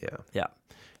covenant. Yeah. Yeah.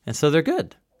 And so they're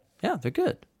good. Yeah, they're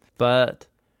good. But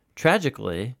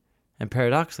tragically and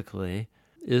paradoxically,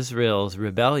 Israel's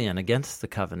rebellion against the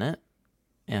covenant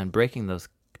and breaking those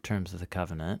terms of the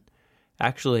covenant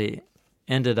actually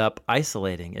ended up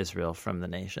isolating Israel from the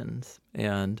nations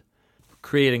and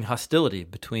creating hostility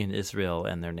between Israel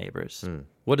and their neighbors.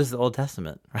 What is the Old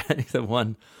Testament, right? The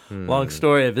one long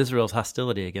story of Israel's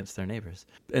hostility against their neighbors.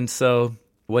 And so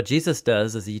what Jesus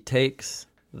does is he takes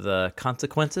the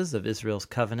consequences of Israel's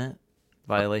covenant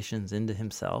violations into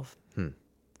himself.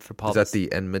 For Paul, Is that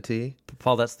the enmity?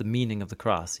 Paul, that's the meaning of the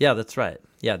cross. Yeah, that's right.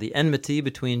 Yeah, the enmity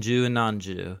between Jew and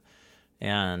non-Jew,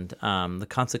 and the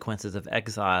consequences of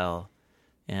exile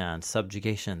and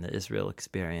subjugation that Israel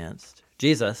experienced.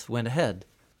 Jesus went ahead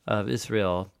of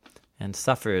Israel and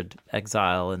suffered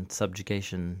exile and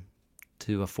subjugation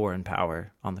to a foreign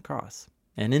power on the cross.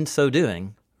 And in so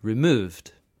doing,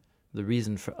 removed the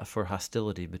reason for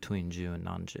hostility between Jew and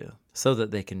non-Jew so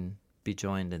that they can be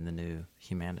joined in the new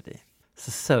humanity. This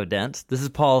is so dense. This is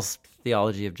Paul's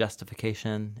theology of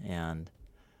justification and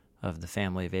of the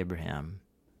family of Abraham.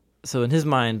 So in his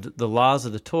mind, the laws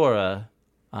of the Torah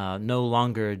no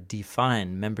longer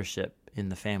define membership in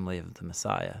the family of the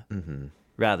Messiah.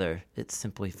 Rather, it's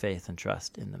simply faith and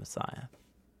trust in the Messiah.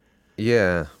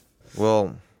 Yeah.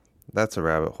 Well, that's a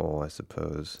rabbit hole, I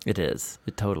suppose. It is.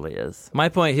 It totally is. My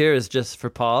point here is just for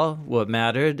Paul, what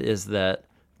mattered is that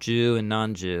Jew and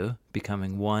non-Jew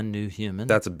becoming one new human.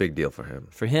 That's a big deal for him.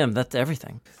 For him, that's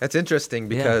everything. That's interesting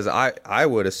because I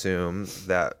would assume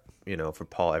that, for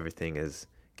Paul, everything is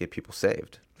get people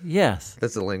saved. Yes.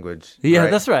 That's the language. Yeah,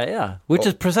 right? that's right, yeah. Which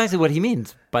is precisely what he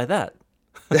means by that.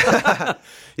 Yeah.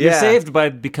 You're saved by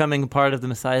becoming part of the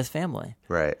Messiah's family.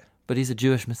 Right. But he's a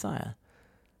Jewish Messiah.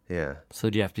 Yeah. So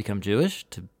do you have to become Jewish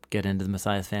to get into the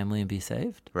Messiah's family and be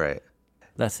saved? Right.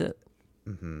 That's it.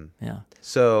 Mm-hmm. Yeah.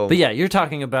 So, but yeah, you're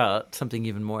talking about something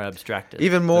even more abstracted.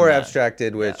 Even more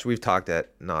abstracted, which we've talked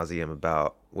at nauseum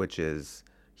about, which is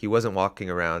he wasn't walking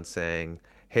around saying,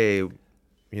 hey, what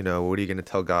are you going to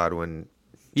tell God when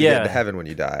to get into heaven when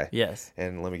you die? Yes.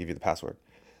 And let me give you the password.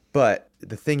 But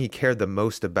the thing he cared the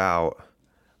most about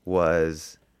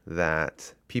was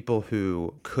that people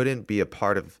who couldn't be a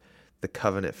part of the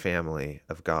covenant family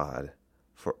of God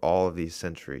for all of these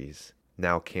centuries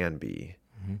now can be.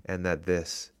 And that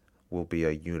this will be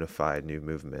a unified new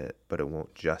movement, but it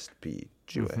won't just be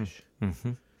Jewish.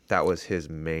 That was his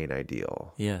main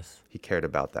ideal. Yes. He cared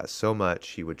about that so much,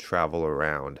 he would travel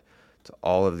around to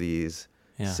all of these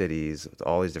cities with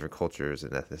all these different cultures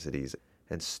and ethnicities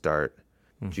and start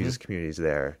Jesus communities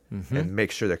there and make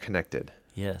sure they're connected.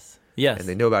 Yes. Yes. And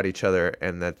they know about each other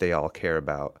and that they all care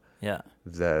about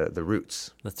the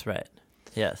roots. That's right.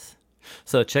 Yes.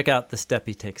 So check out the step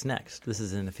he takes next. This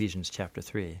is in Ephesians chapter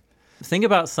 3. Think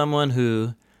about someone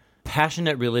who,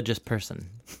 passionate religious person.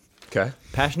 Okay.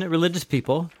 Passionate religious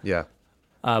people Yeah.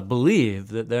 Believe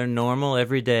that their normal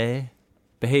everyday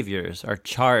behaviors are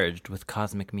charged with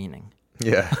cosmic meaning.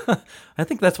 Yeah. I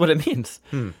think that's what it means.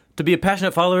 To be a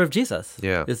passionate follower of Jesus.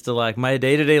 Yeah. Is to my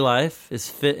day-to-day life is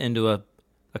fit into a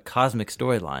cosmic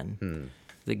storyline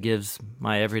that gives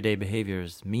my everyday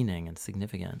behaviors meaning and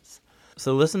significance.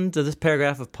 So listen to this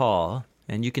paragraph of Paul,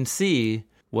 and you can see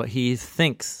what he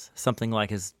thinks something like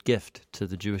his gift to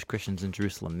the Jewish Christians in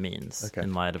Jerusalem means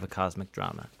in light of a cosmic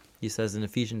drama. He says in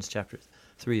Ephesians chapter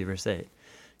 3, verse 8,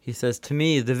 he says, to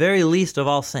me, the very least of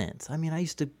all saints. I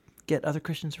used to get other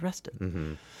Christians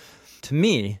arrested. To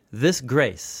me, this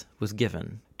grace was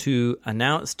given to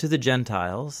announce to the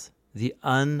Gentiles the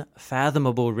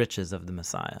unfathomable riches of the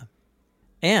Messiah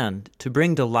and to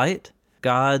bring to light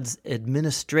God's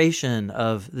administration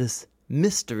of this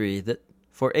mystery that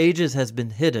for ages has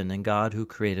been hidden in God who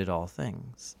created all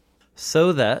things,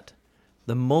 so that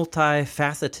the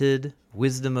multifaceted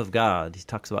wisdom of God, he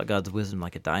talks about God's wisdom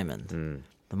like a diamond,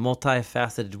 the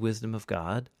multifaceted wisdom of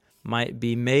God might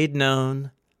be made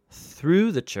known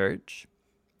through the church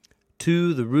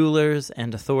to the rulers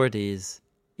and authorities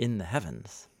in the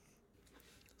heavens.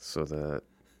 So that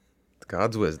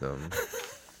God's wisdom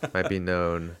might be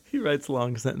known. He writes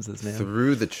long sentences, man.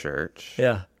 Through the church.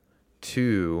 Yeah.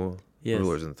 To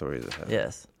rulers and authorities of heaven.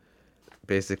 Yes.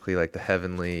 Basically, the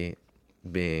heavenly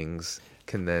beings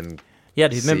can then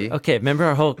do you remember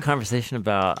our whole conversation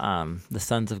about the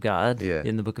sons of God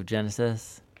in the book of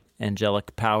Genesis?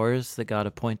 Angelic powers that God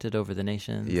appointed over the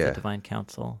nations, the divine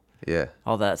council. Yeah.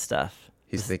 All that stuff.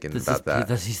 He's thinking about that.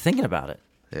 He's thinking about it.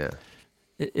 Yeah.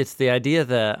 It's the idea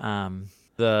that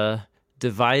the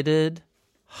divided,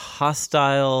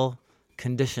 hostile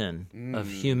condition of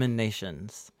human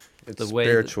nations. It's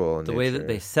spiritual in the way that nature.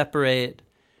 they separate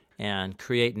and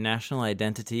create national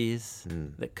identities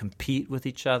that compete with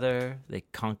each other. They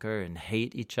conquer and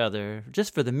hate each other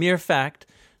just for the mere fact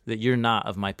that you're not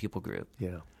of my people group.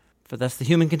 Yeah. But that's the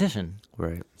human condition.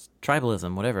 Right.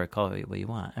 Tribalism, whatever, call it what you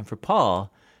want. And for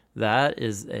Paul, that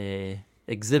is a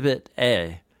exhibit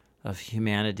A of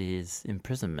humanity's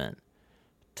imprisonment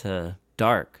to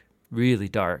dark, really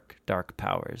dark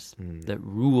powers that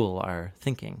rule our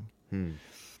thinking.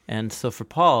 And so for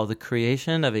Paul, the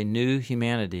creation of a new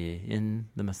humanity in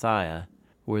the Messiah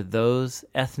were those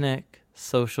ethnic,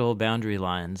 social boundary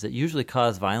lines that usually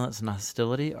cause violence and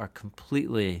hostility are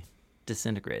completely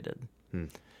disintegrated.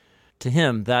 To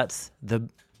him, that's the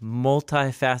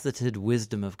multifaceted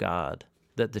wisdom of God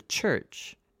that the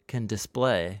church can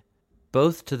display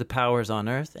both to the powers on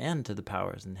earth and to the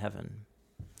powers in heaven.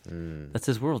 That's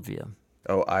his worldview.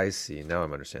 Oh, I see. Now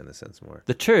I'm understanding the sense more.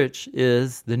 The church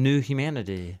is the new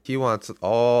humanity. He wants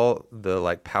all the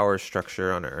like power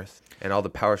structure on earth and all the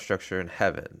power structure in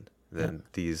heaven. Then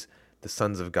the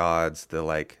sons of gods,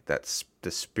 the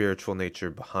spiritual nature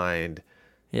behind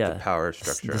the power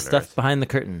structure the on stuff earth. behind the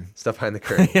curtain. Stuff behind the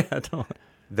curtain. Yeah, totally.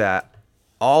 That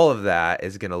all of that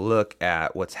is going to look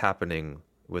at what's happening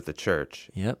with the church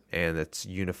and its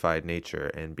unified nature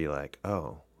and be like,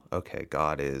 oh, okay,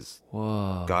 God is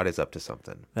up to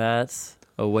something. That's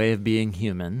a way of being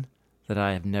human that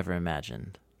I have never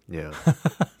imagined. Yeah.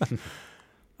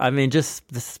 I mean, just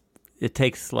this, it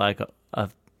takes like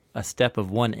a step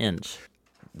of 1 inch.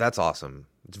 That's awesome.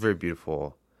 It's very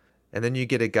beautiful. And then you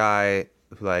get a guy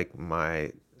like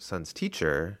my son's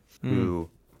teacher who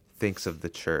thinks of the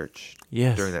church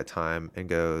during that time and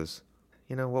goes,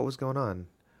 what was going on?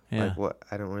 Yeah. Like, what?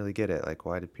 I don't really get it. Like,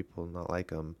 why did people not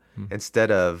like him?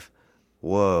 Instead of,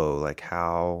 whoa, like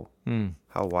how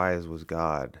wise was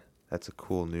God? That's a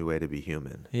cool new way to be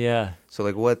human. Yeah. So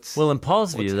like in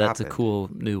Paul's view, that's happened? a cool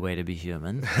new way to be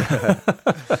human.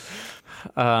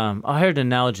 I heard an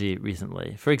analogy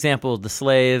recently. For example, the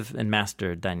slave and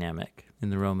master dynamic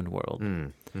in the Roman world.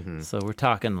 So we're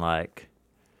talking like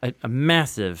a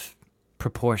massive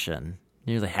proportion,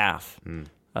 nearly half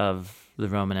of the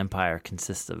Roman Empire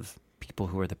consists of people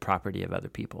who are the property of other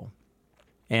people.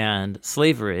 And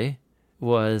slavery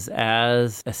was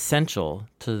as essential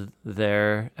to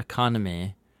their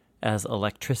economy as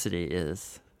electricity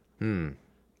is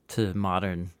to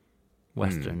modern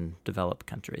Western developed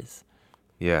countries.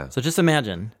 Yeah. So just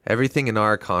imagine. Everything in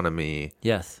our economy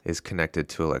Yes. is connected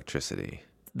to electricity.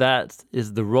 That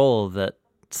is the role that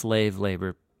slave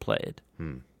labor played.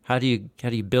 How do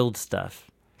you build stuff?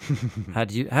 How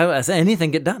does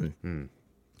anything get done?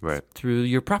 Right. Through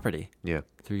your property. Yeah.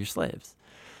 Through your slaves.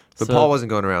 But Paul wasn't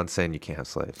going around saying you can't have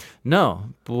slaves. No,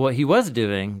 but what he was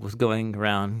doing was going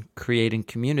around creating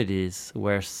communities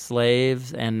where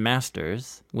slaves and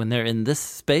masters, when they're in this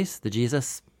space, the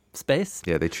Jesus space,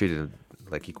 Yeah, they treated them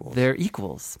like equals. they're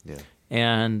equals. Yeah.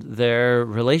 And their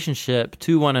relationship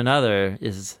to one another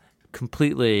is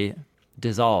completely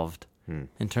dissolved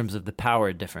in terms of the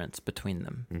power difference between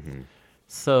them.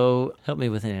 So help me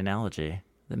with an analogy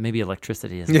that maybe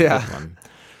electricity is a good one.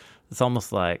 It's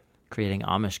almost like creating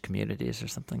Amish communities or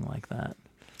something like that.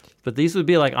 But these would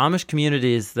be like Amish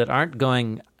communities that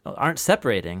aren't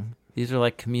separating. These are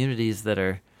like communities that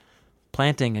are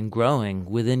planting and growing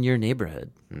within your neighborhood.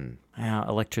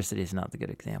 Electricity is not the good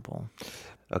example.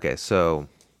 Okay, so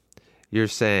you're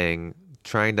saying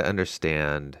trying to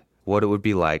understand what it would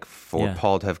be like for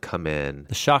Paul to have come in.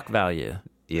 The shock value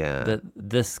that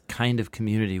this kind of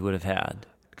community would have had.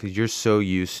 Because you're so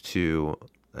used to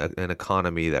an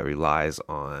economy that relies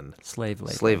on slave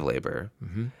labor.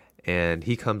 And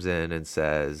he comes in and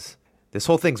says, this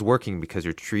whole thing's working because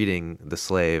you're treating the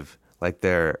slave like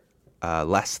they're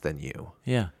less than you.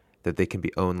 Yeah. That they can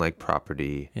be owned like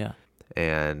property. Yeah.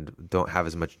 And don't have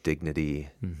as much dignity.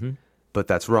 But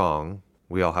that's wrong.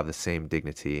 We all have the same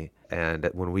dignity. And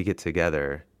when we get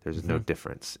together, there's no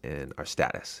difference in our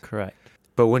status. Correct.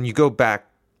 But when you go back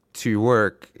to your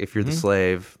work, if you're the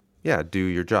slave, do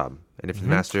your job. And if you're the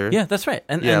master... Yeah, that's right.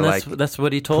 And that's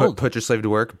what he told. Put your slave to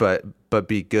work, but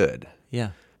be good.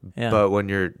 Yeah. But when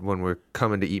we're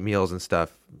coming to eat meals and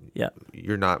stuff,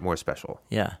 you're not more special.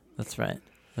 Yeah, that's right.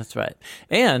 That's right.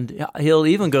 And he'll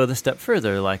even go the step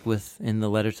further, like in the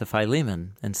letter to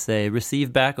Philemon, and say,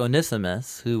 receive back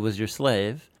Onesimus, who was your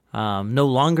slave, no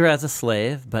longer as a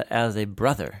slave, but as a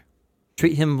brother.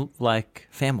 Treat him like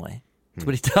family. That's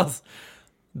what he tells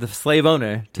the slave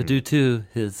owner to do to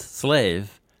his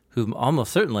slave, who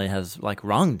almost certainly has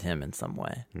wronged him in some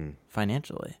way,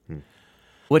 financially.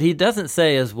 What he doesn't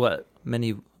say is what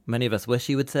many many of us wish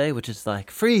he would say, which is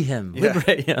like, free him,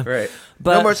 liberate him. Right.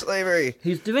 But no more slavery.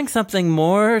 he's doing something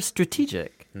more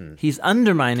strategic. He's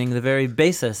undermining the very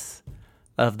basis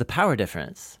of the power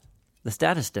difference, the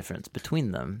status difference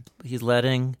between them. He's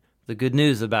letting the good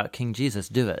news about King Jesus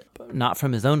do it, but not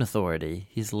from his own authority.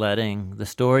 He's letting the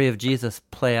story of Jesus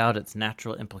play out its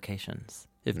natural implications.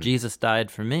 If Jesus died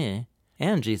for me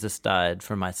and Jesus died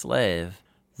for my slave,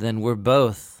 then we're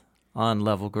both on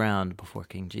level ground before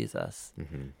King Jesus.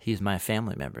 He's my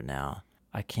family member now.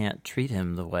 I can't treat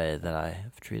him the way that I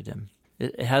have treated him.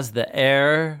 It has the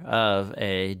air of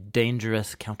a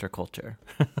dangerous counterculture.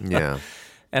 Yeah.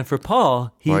 And for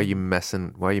Paul, Why are you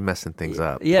messing things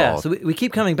up? Yeah, Paul? so we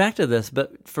keep coming back to this,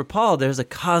 but for Paul, there's a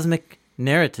cosmic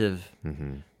narrative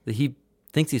that he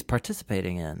thinks he's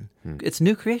participating in. It's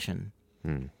new creation.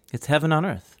 It's heaven on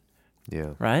earth,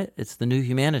 Yeah. right? It's the new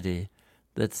humanity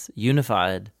that's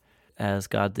unified as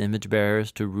God's image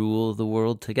bearers to rule the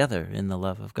world together in the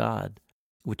love of God,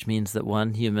 which means that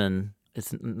one human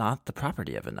is not the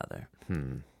property of another.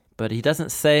 But he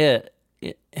doesn't say it.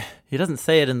 He doesn't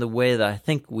say it in the way that I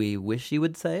think we wish he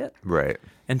would say it. Right.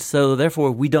 And so,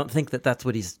 therefore, we don't think that that's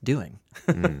what he's doing.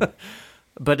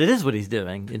 But it is what he's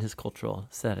doing in his cultural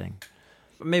setting.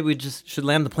 Maybe we just should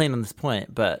land the plane on this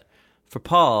point. But for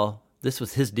Paul, this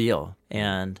was his deal.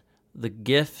 And the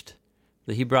gift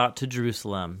that he brought to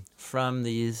Jerusalem from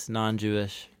these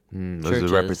non-Jewish There's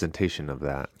churches a representation of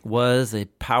that. was a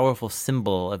powerful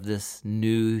symbol of this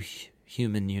new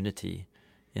human unity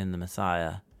in the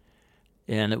Messiah.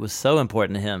 And it was so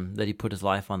important to him that he put his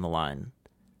life on the line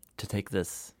to take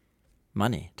this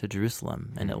money to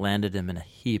Jerusalem, and it landed him in a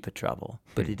heap of trouble,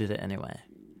 but he did it anyway.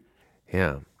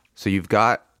 Yeah. So you've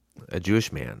got a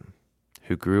Jewish man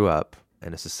who grew up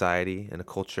in a society and a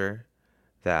culture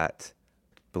that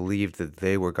believed that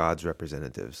they were God's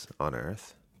representatives on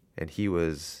earth, and he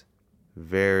was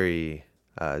very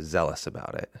zealous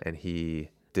about it, and he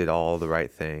did all the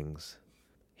right things.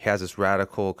 He has this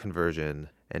radical conversion,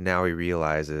 and now he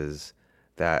realizes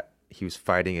that he was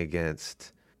fighting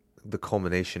against the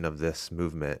culmination of this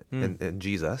movement in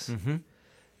Jesus,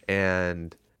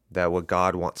 and that what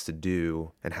God wants to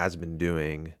do and has been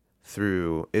doing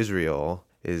through Israel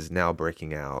is now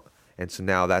breaking out. And so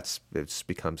now it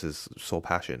becomes his sole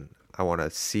passion. I want to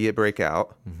see it break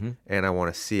out, and I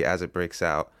want to see as it breaks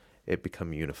out, it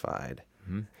become unified.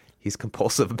 He's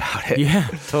compulsive about it. Yeah,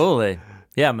 totally.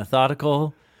 Yeah,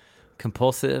 methodical,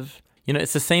 compulsive. You know,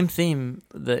 it's the same theme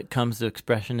that comes to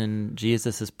expression in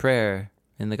Jesus' prayer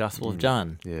in the Gospel of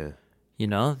John. Yeah. You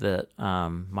know, that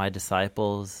my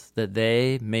disciples, that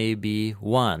they may be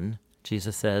one,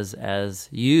 Jesus says, as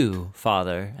you,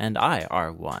 Father, and I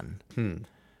are one.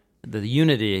 The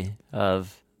unity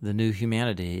of the new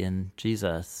humanity in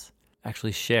Jesus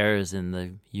actually shares in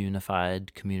the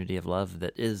unified community of love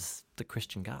that is the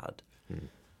Christian God.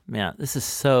 Man, this is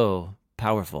so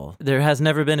powerful. There has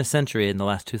never been a century in the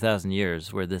last 2,000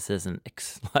 years where this isn't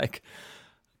like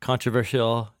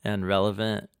controversial and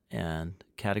relevant and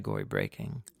category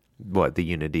breaking. What, the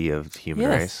unity of the human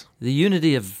race? The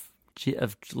unity of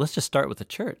let's just start with the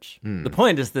church. The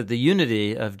point is that the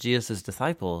unity of Jesus'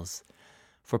 disciples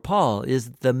for Paul is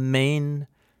the main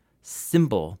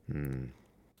symbol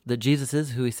that Jesus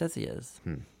is who he says he is.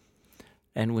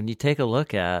 And when you take a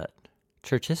look at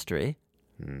church history,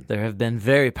 there have been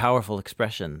very powerful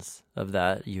expressions of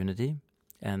that unity,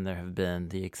 and there have been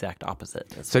the exact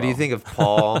opposite as So well. do you think if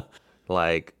Paul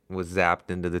was zapped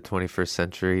into the 21st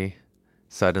century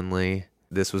suddenly,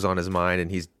 this was on his mind and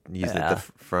he's at the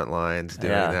front lines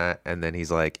doing that, and then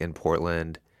he's like in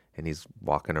Portland and he's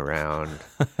walking around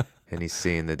and he's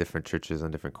seeing the different churches on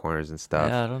different corners and stuff?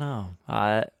 Yeah, I don't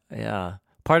know.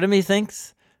 Part of me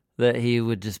thinks that he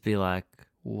would just be like,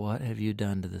 what have you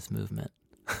done to this movement?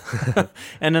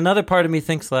 And another part of me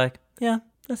thinks like, yeah,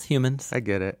 that's humans. I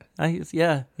get it.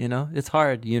 You know, it's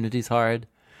hard. Unity's hard.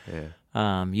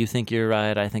 Yeah. You think you're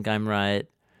right. I think I'm right.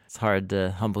 It's hard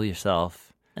to humble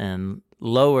yourself and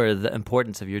lower the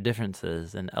importance of your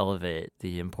differences and elevate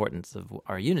the importance of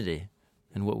our unity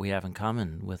and what we have in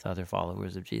common with other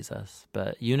followers of Jesus.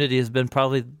 But unity has been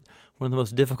probably one of the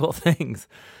most difficult things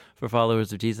for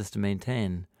followers of Jesus to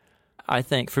maintain. I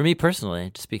think, for me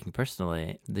personally, just speaking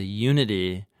personally, the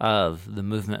unity of the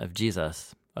movement of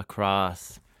Jesus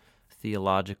across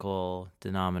theological,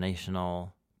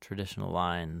 denominational, traditional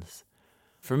lines.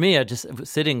 For me, I just was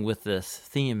sitting with this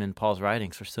theme in Paul's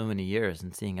writings for so many years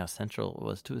and seeing how central it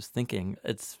was to his thinking.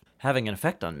 It's having an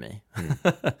effect on me.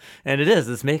 And it is.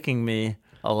 It's making me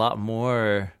a lot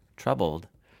more troubled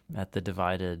at the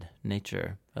divided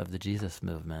nature of the Jesus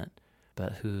movement.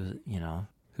 But who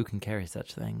can carry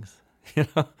such things?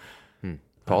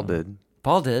 Paul did.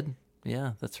 Paul did.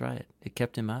 Yeah, that's right. It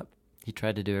kept him up. He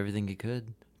tried to do everything he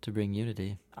could to bring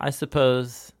unity. I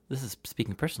suppose, this is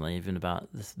speaking personally even about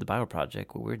the Bible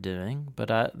Project, what we're doing,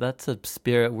 but that's a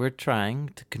spirit we're trying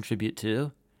to contribute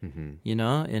to,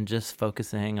 and just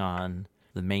focusing on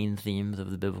the main themes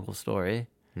of the biblical story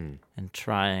and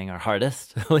trying our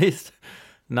hardest, at least,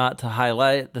 not to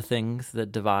highlight the things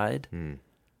that divide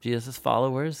Jesus'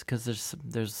 followers, because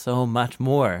there's so much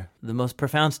more. The most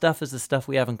profound stuff is the stuff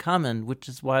we have in common, which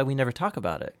is why we never talk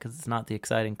about it, because it's not the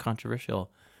exciting,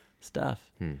 controversial stuff.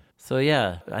 So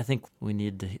yeah, I think we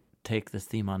need to take this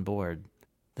theme on board,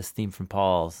 this theme from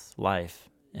Paul's life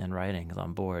and writings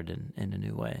on board in a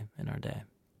new way in our day.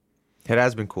 It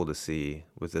has been cool to see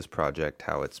with this project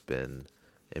how it's been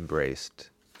embraced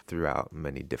throughout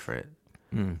many different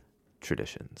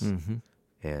traditions.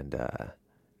 And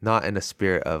not in a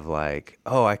spirit of like,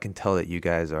 oh, I can tell that you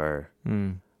guys are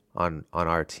on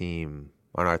our team,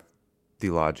 on our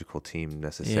theological team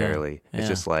necessarily. It's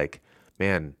just like,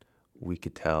 man, we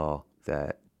could tell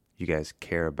that you guys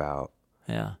care about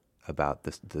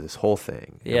this whole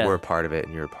thing. And we're a part of it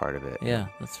and you're a part of it. Yeah,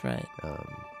 that's right.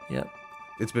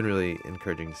 It's been really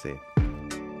encouraging to see.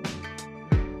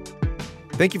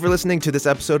 Thank you for listening to this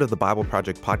episode of the Bible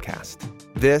Project podcast.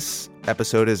 This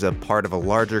episode is a part of a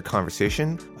larger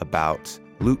conversation about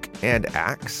Luke and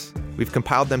Acts. We've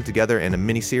compiled them together in a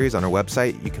mini-series on our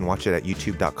website. You can watch it at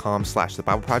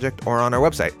youtube.com/thebibleproject or on our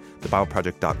website,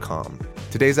 thebibleproject.com.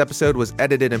 Today's episode was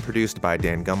edited and produced by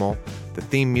Dan Gummel. The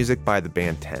theme music by the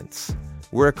band Tense.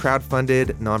 We're a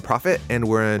crowd-funded nonprofit, and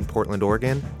we're in Portland,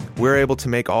 Oregon. We're able to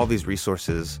make all these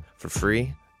resources for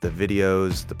free. The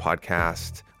videos, the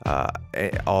podcast,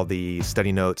 all the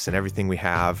study notes and everything we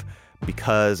have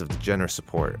because of the generous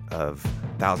support of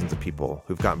thousands of people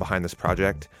who've gotten behind this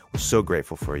project. We're so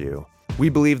grateful for you. We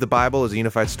believe the Bible is a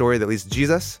unified story that leads to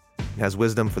Jesus and has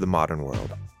wisdom for the modern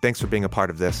world. Thanks for being a part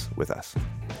of this with us.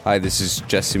 Hi, this is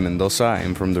Jesse Mendoza.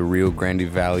 I'm from the Rio Grande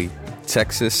Valley,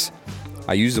 Texas.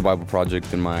 I use the Bible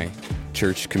Project in my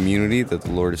church community that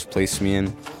the Lord has placed me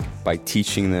in by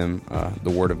teaching them the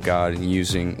Word of God and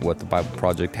using what the Bible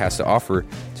Project has to offer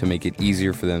to make it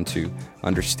easier for them to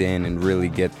understand and really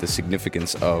get the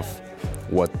significance of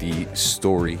what the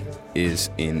story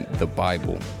is in the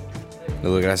Bible. Le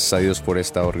doy gracias a Dios por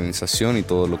esta organización y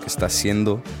todo lo que está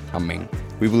haciendo. Amén.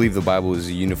 We believe the Bible is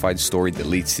a unified story that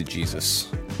leads to Jesus.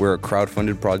 We're a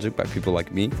crowd-funded project by people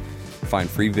like me. Find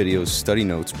free videos, study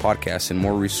notes, podcasts, and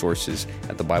more resources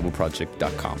at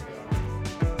thebibleproject.com.